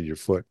you lifted your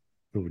foot,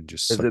 it would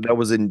just suck. There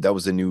was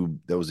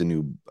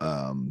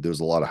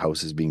a lot of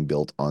houses being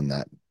built on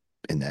that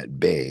in that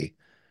bay.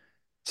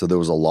 So there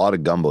was a lot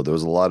of gumbo. There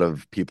was a lot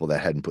of people that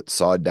hadn't put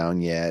sod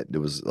down yet.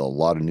 There was a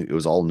lot of it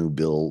was all new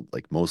build,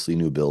 like mostly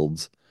new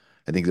builds.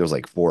 I think there was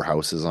like 4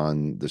 houses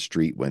on the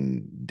street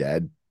when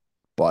Dad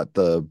bought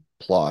the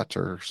plot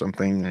or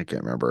something. I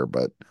can't remember,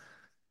 but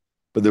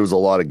there was a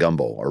lot of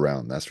gumbo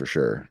around, that's for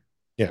sure.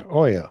 Yeah.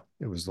 Oh yeah.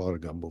 It was a lot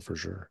of gumbo for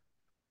sure.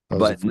 That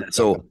was the But first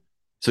so time.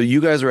 so you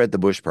guys are at the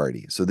bush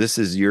party. So this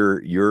is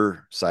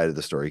your side of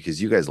the story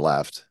because you guys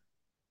left.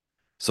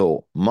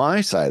 So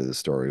my side of the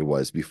story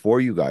was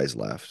before you guys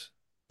left,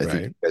 I think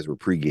Right. you guys were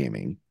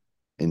pre-gaming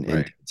in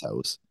Right. Ted's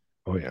house.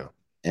 Oh yeah.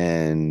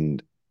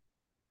 And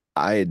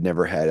I had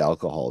never had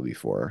alcohol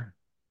before.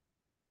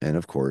 And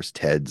of course,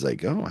 Ted's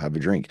like, oh, have a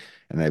drink.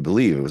 And I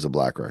believe it was a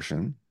Black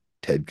Russian.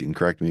 Ted can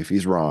correct me if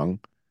he's wrong,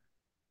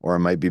 or I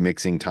might be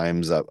mixing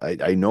times up.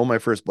 I know my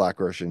first Black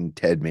Russian,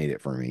 Ted made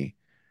it for me.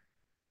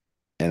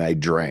 And I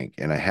drank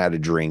and I had a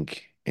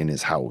drink in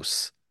his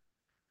house.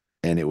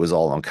 And it was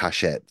all on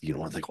cachette. I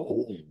was like,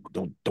 oh,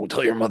 don't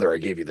tell your mother I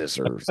gave you this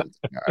or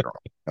something. I don't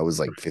know. I was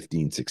like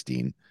 15,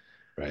 16.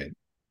 Right.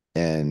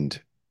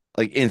 And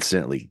like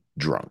instantly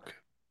drunk.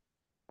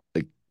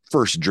 Like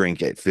first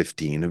drink at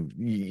 15,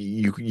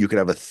 you could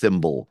have a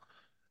thimble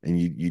and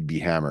you'd be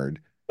hammered.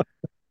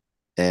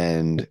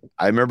 And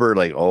I remember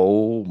like,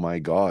 oh my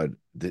God,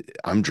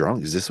 I'm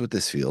drunk. Is this what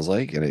this feels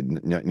like?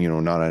 And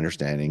not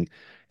understanding.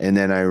 And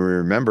then I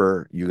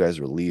remember you guys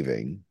were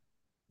leaving.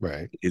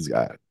 Right. He's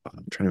got,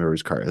 I'm trying to remember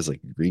his car. It was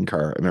like a green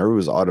car. I remember it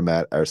was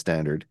automatic or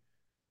standard.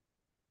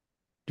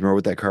 Do you remember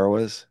what that car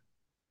was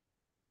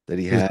that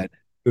he It was, had?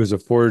 it was a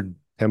Ford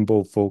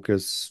Tempo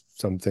Focus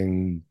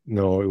something.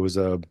 No, it was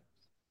a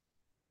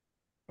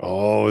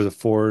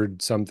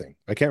Ford something.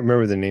 I can't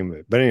remember the name of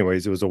it. But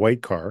anyways, it was a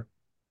white car.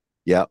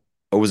 Yeah.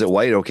 Oh, was it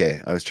white?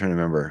 Okay. I was trying to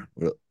remember.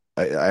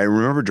 I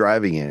remember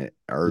driving in it.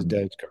 His Or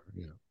dad's car.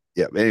 Yeah.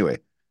 yeah. Anyway,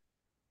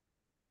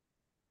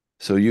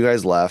 so you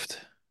guys left,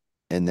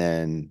 and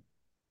then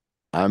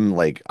I'm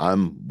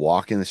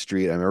walking the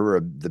street. I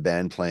remember the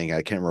band playing.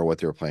 I can't remember what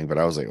they were playing, but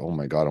I was like, oh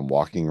my God, I'm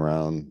walking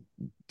around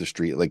the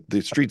street. Like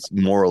the street's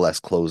more or less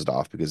closed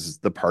off because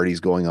the party's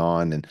going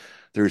on, and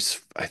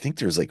I think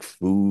there's like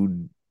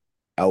food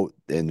out,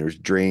 and there's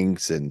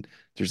drinks, and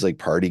there's like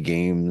party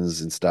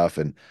games and stuff.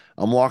 And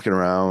I'm walking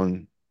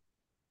around,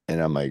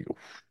 and I'm like,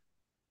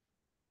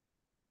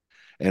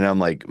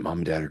 Mom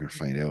and Dad are gonna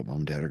find out. Mom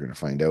and Dad are gonna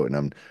find out. And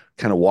I'm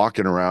kind of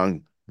walking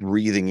around,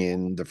 breathing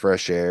in the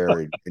fresh air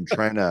and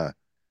trying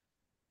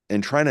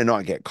to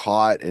not get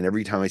caught. And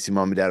every time I see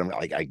Mom and Dad, I'm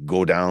like, I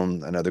go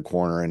down another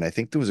corner. And I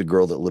think there was a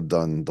girl that lived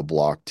on the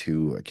block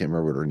too. I can't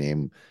remember what her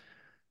name.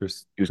 She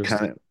was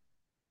kind of,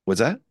 what's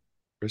that?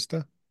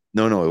 Krista?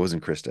 No, no, it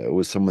wasn't Krista. It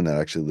was someone that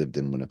actually lived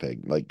in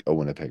Winnipeg, like a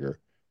Winnipegger.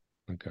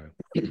 Okay.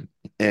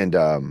 And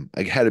I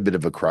had a bit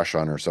of a crush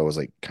on her, so I was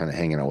like kind of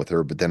hanging out with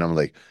her. But then I'm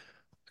like,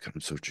 God,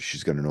 I'm so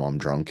she's gonna know I'm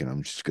drunk, and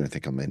I'm just gonna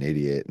think I'm an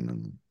idiot.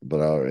 And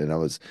I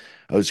was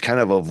kind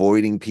of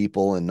avoiding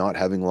people and not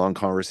having long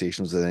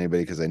conversations with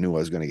anybody because I knew I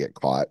was gonna get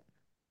caught.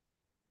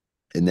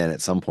 And then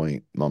at some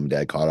point, Mom and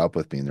Dad caught up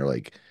with me, and they're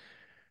like,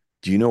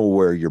 "Do you know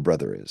where your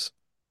brother is?"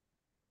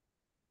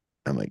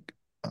 I'm like,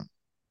 "Uh,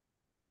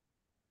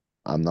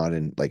 I'm not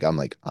in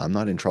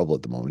trouble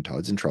at the moment.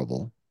 Todd's in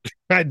trouble.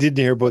 I didn't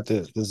hear about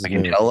this. This is I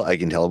can new. tell. I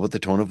can tell about the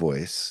tone of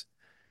voice."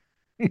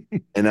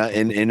 And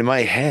in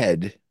my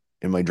head,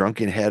 in my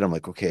drunken head, I'm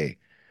like, okay,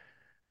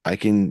 I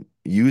can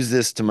use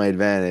this to my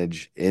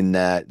advantage in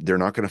that they're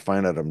not going to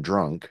find out I'm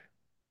drunk.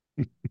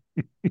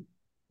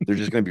 They're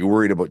just going to be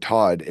worried about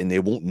Todd and they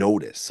won't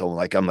notice. So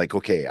like I'm like,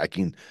 okay,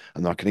 I'm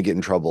not going to get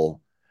in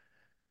trouble.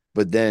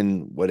 But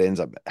then what ends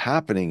up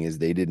happening is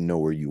they didn't know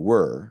where you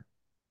were.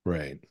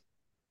 Right.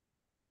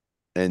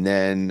 And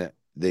then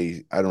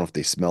I don't know if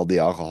they smelled the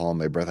alcohol in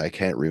my breath. I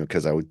can't remember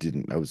because I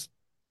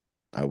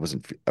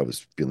wasn't, I was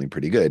feeling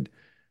pretty good.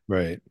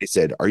 Right. They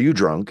said, "Are you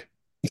drunk?"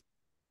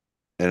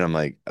 And I'm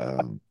like,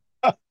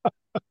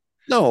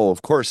 no,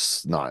 of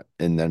course not.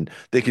 And then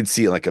they could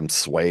see like I'm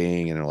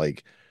swaying and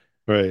like,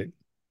 Right.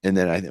 and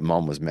then I think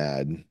mom was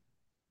mad.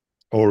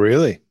 Oh,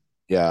 really?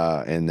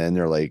 Yeah. And then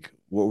they're like,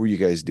 "What were you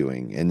guys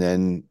doing?" And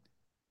then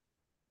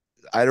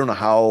I don't know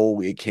how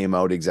it came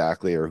out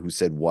exactly or who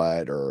said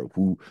what or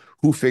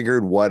who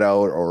figured what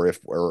out or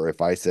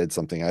if I said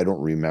something, I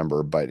don't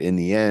remember. But in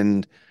the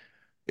end,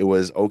 it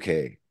was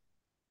okay.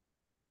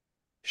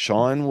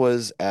 Sean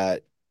was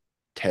at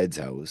Ted's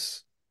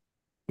house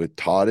with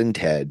Todd and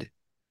Ted,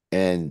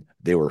 and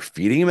they were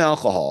feeding him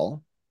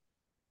alcohol.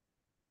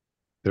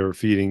 They were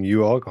feeding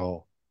you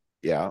alcohol.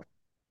 Yeah.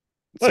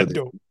 I So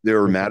don't. they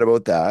were mad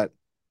about that.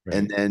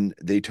 And Right. then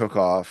they took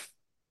off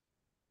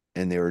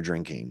and they were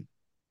drinking.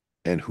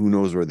 And who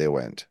knows where they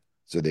went.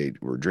 So they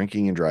were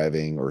drinking and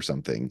driving or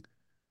something.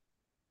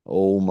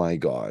 Oh my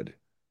God.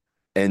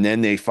 And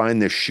then they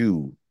find the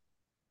shoe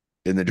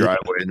in the Yeah.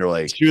 driveway and they're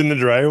like, You in the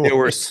they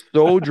were driveway.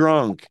 so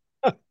drunk,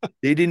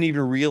 they didn't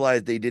even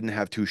realize they didn't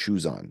have two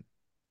shoes on.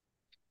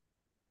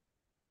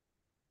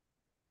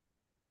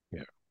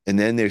 Yeah. And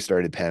then they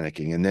started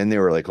panicking. And then they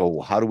were like, oh,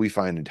 well, how do we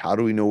find it? How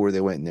do we know where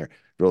they went in there?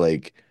 They're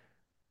like,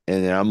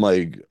 and then I'm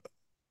like,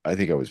 I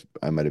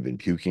might have been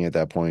puking at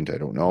that point. I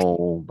don't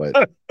know.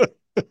 But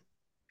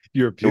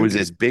You're it was puking.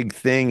 this big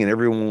thing. And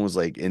everyone was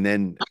like, and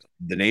then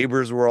the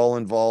neighbors were all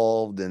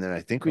involved. And then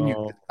I think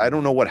Oh, I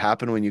don't know what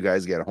happened when you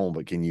guys get home,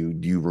 but do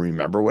you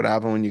remember what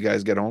happened when you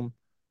guys get home?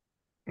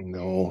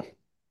 no,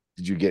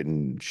 Did you get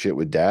in shit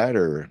with dad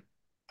or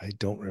I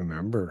don't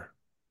remember.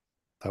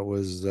 That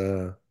was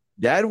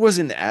dad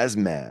wasn't as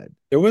mad?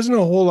 there wasn't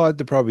a whole lot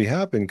that probably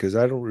happened because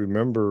I don't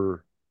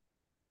remember.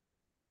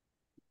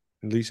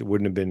 At least it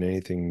wouldn't have been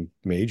anything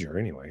major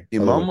anyway.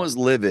 Your mom Otherwise, was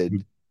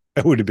livid.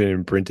 that would have been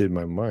imprinted in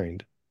my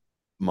mind.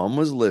 Mom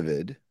was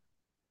livid.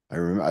 I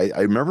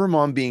remember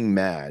mom being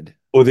mad.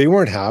 Oh, they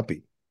weren't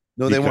happy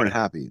No, they because weren't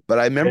happy. But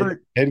I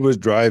remember, Ted was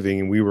driving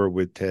and we were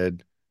with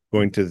Ted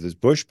going to this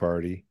bush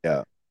party.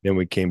 yeah, Then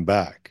we came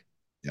back,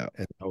 yeah,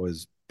 and that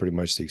was pretty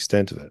much the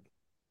extent of it.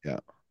 yeah.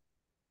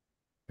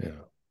 Yeah,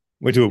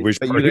 went to a bush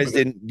But you party, guys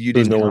but there you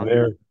was didn't no one come.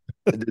 there.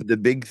 The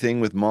big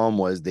thing with mom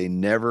was they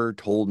never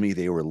told me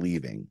they were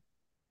leaving.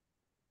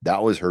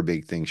 That was her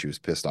big thing she was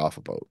pissed off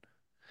about.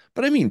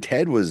 But I mean,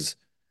 Ted was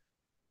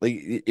like,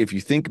 if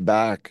you think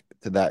back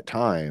to that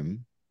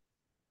time,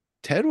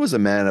 Ted was a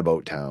man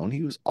about town.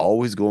 He was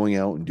always going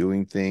out and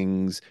doing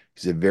things.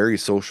 He's a very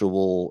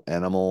sociable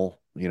animal.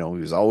 You know,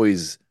 he was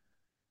always,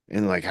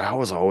 and like I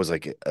was always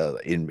like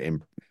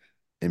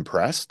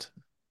impressed.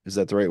 Is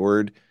that the right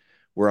word?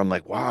 Where I'm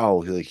like,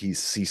 wow, he's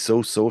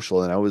so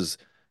social. And I was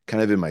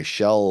kind of in my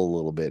shell a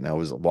little bit, and I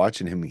was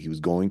watching him. He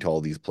was going to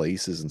all these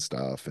places and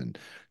stuff, and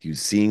he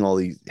was seeing all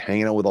these,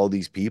 hanging out with all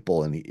these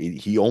people, and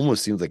he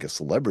almost seemed like a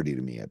celebrity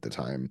to me at the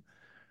time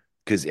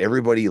because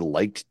everybody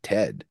liked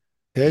Ted.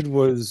 He Ted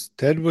was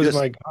just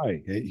my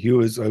guy. He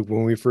was like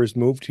when we first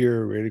moved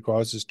here, right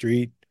across the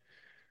street.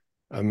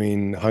 I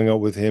mean, hung out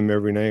with him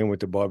every night.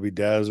 Went to Bobby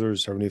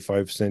Dazzler's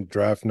 75-cent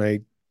draft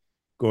night.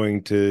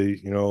 Going to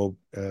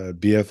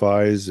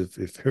BFI's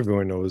if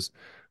everyone knows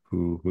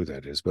who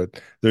that is,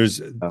 but there's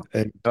oh,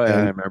 and oh yeah, I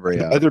and remember.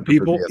 Yeah, I other remember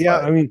people.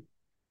 Yeah, BFI. I mean,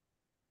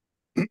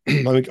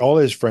 I mean, all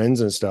his friends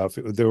and stuff.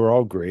 They were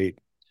all great.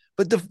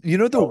 But the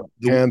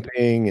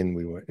Camping and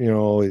we went,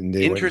 and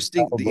they went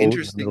interesting paddle boat in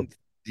the middle.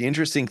 the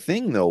interesting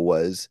thing though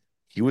was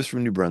he was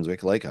from New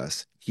Brunswick like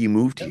us. He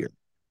moved Yeah. here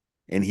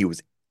and he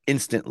was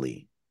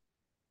instantly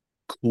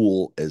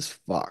cool as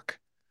fuck.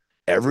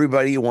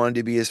 Everybody wanted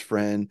to be his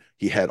friend.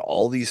 He had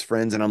all these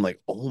friends, and I'm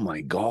like, oh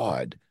my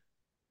God,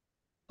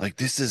 like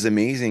this is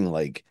amazing.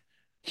 Like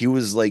he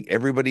was like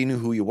everybody knew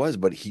who he was,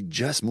 but he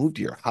just moved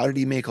here. How did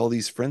he make all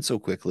these friends so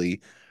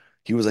quickly?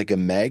 He was like a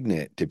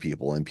magnet to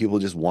people, and people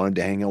just wanted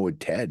to hang out with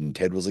Ted, and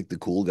Ted was like the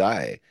cool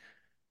guy.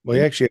 Well, he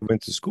And actually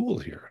went to school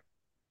here.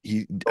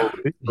 he So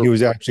he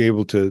was actually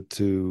able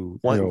to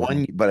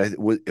one, but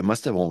it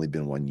must have only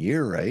been 1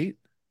 year, right?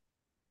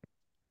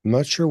 I'm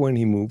not sure when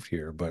he moved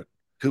here, but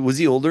 'Cause was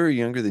he older or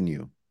younger than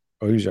you?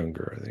 he was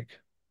younger, I think.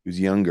 He was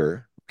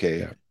younger. Okay.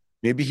 Yeah,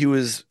 Maybe he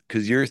was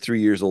because you're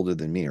 3 years older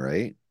than me,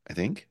 right? I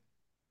think.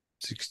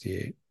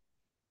 68.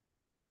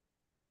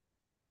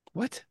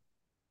 What?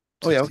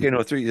 Oh yeah, 60. okay,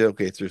 no, three.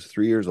 Okay, so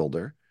 3 years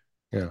older,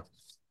 Yeah,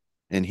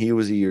 and he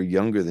was a year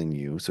younger than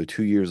you, so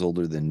 2 years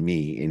older than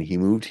me, and he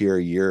moved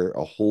here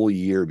a whole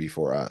year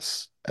before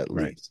us, at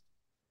right. least.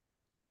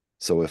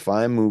 So if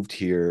I moved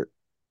here,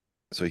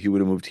 so he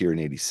would have moved here in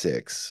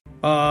 '86.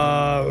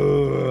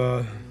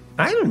 I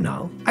don't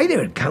know. I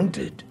never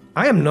counted.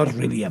 I am not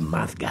really a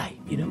math guy,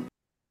 you know?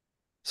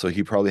 So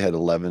he probably had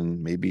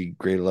 11, maybe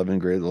grade 11,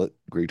 grade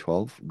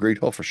 12, grade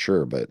 12 for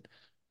sure, but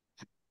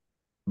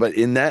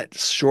in that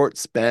short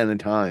span of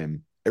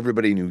time,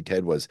 everybody knew who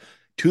Ted was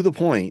to the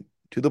point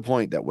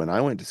that when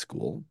I went to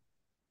school,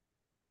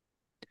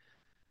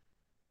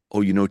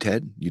 Oh, you know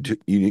Ted? You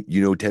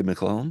know Ted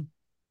McClellan?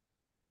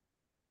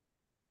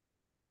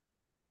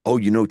 Oh,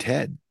 you know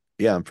Ted?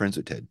 Yeah, I'm friends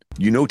with Ted.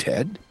 You know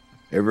Ted?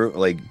 So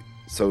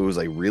it was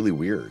like really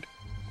weird.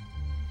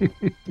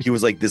 He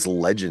was like this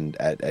legend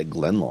at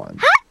Glenlawn.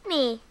 Hug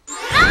me.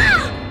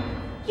 Ah!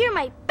 You're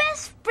my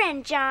best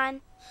friend,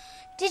 John.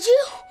 Did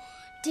you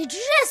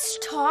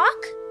just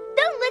talk?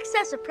 Don't look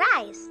so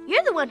surprised.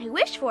 You're the one who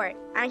wished for it,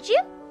 aren't you?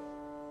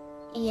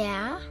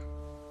 Yeah,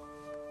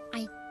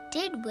 I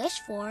did wish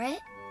for it.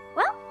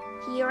 Well,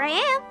 here I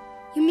am.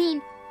 You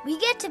mean we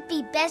get to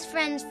be best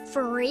friends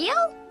for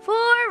real?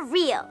 For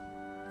real.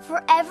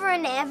 Forever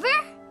and ever?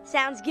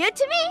 Sounds good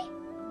to me.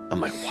 I'm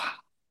like, wow.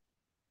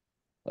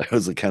 I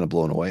was like kind of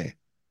blown away.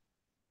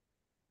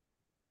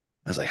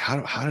 I was like,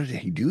 how did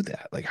he do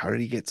that? Like, how did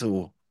he get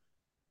so?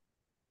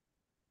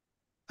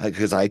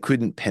 Because I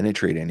couldn't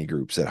penetrate any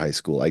groups at high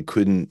school. Well,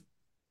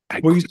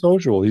 he's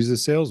social. He's a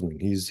salesman.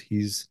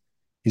 He's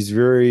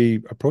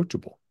very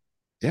approachable.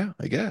 Yeah,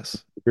 I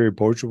guess. Very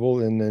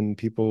approachable, and then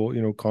people,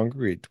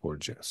 congregate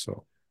towards you.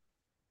 So,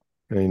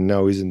 I mean,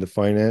 now he's into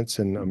finance,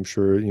 and I'm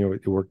sure,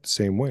 it worked the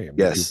same way. I mean,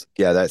 Yes.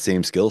 Yeah, that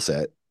same skill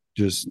set.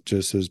 Just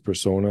his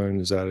persona and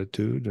his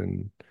attitude,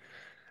 and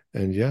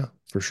yeah,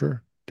 for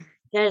sure.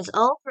 That is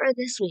all for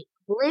this week.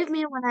 Believe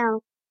me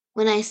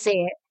when I say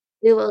it,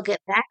 we will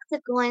get back to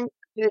going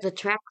through the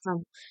track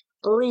from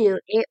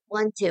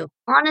OU812.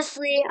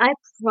 Honestly, I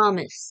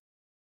promise.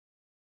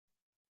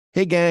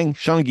 Hey, gang,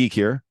 Sean Geek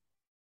here.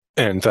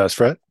 And Fast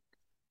Fret.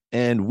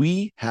 And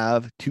we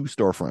have 2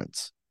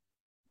 storefronts.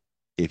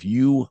 If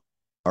you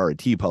are a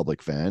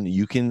TeePublic fan,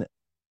 you can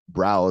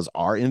browse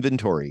our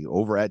inventory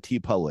over at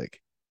TeePublic,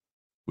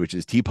 which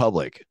is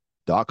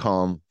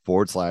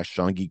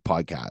teepublic.com/Sean Geek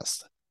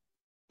Podcast.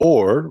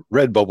 Or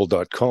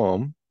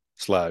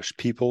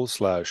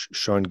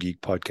redbubble.com/people/Sean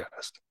Geek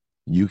Podcast.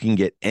 You can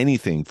get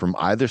anything from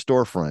either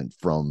storefront,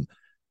 from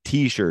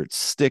t-shirts,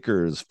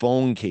 stickers,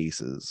 phone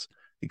cases,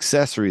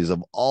 accessories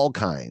of all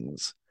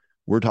kinds.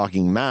 We're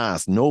talking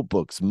masks,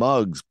 notebooks,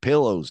 mugs,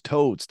 pillows,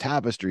 totes,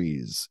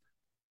 tapestries.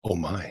 Oh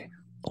my.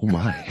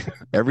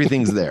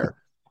 Everything's there.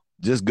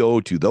 Just go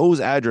to those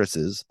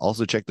addresses.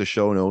 Also check the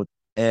show notes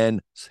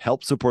and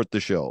help support the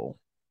show.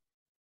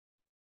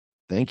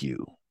 Thank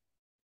you.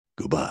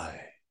 Goodbye.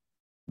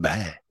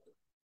 Bye.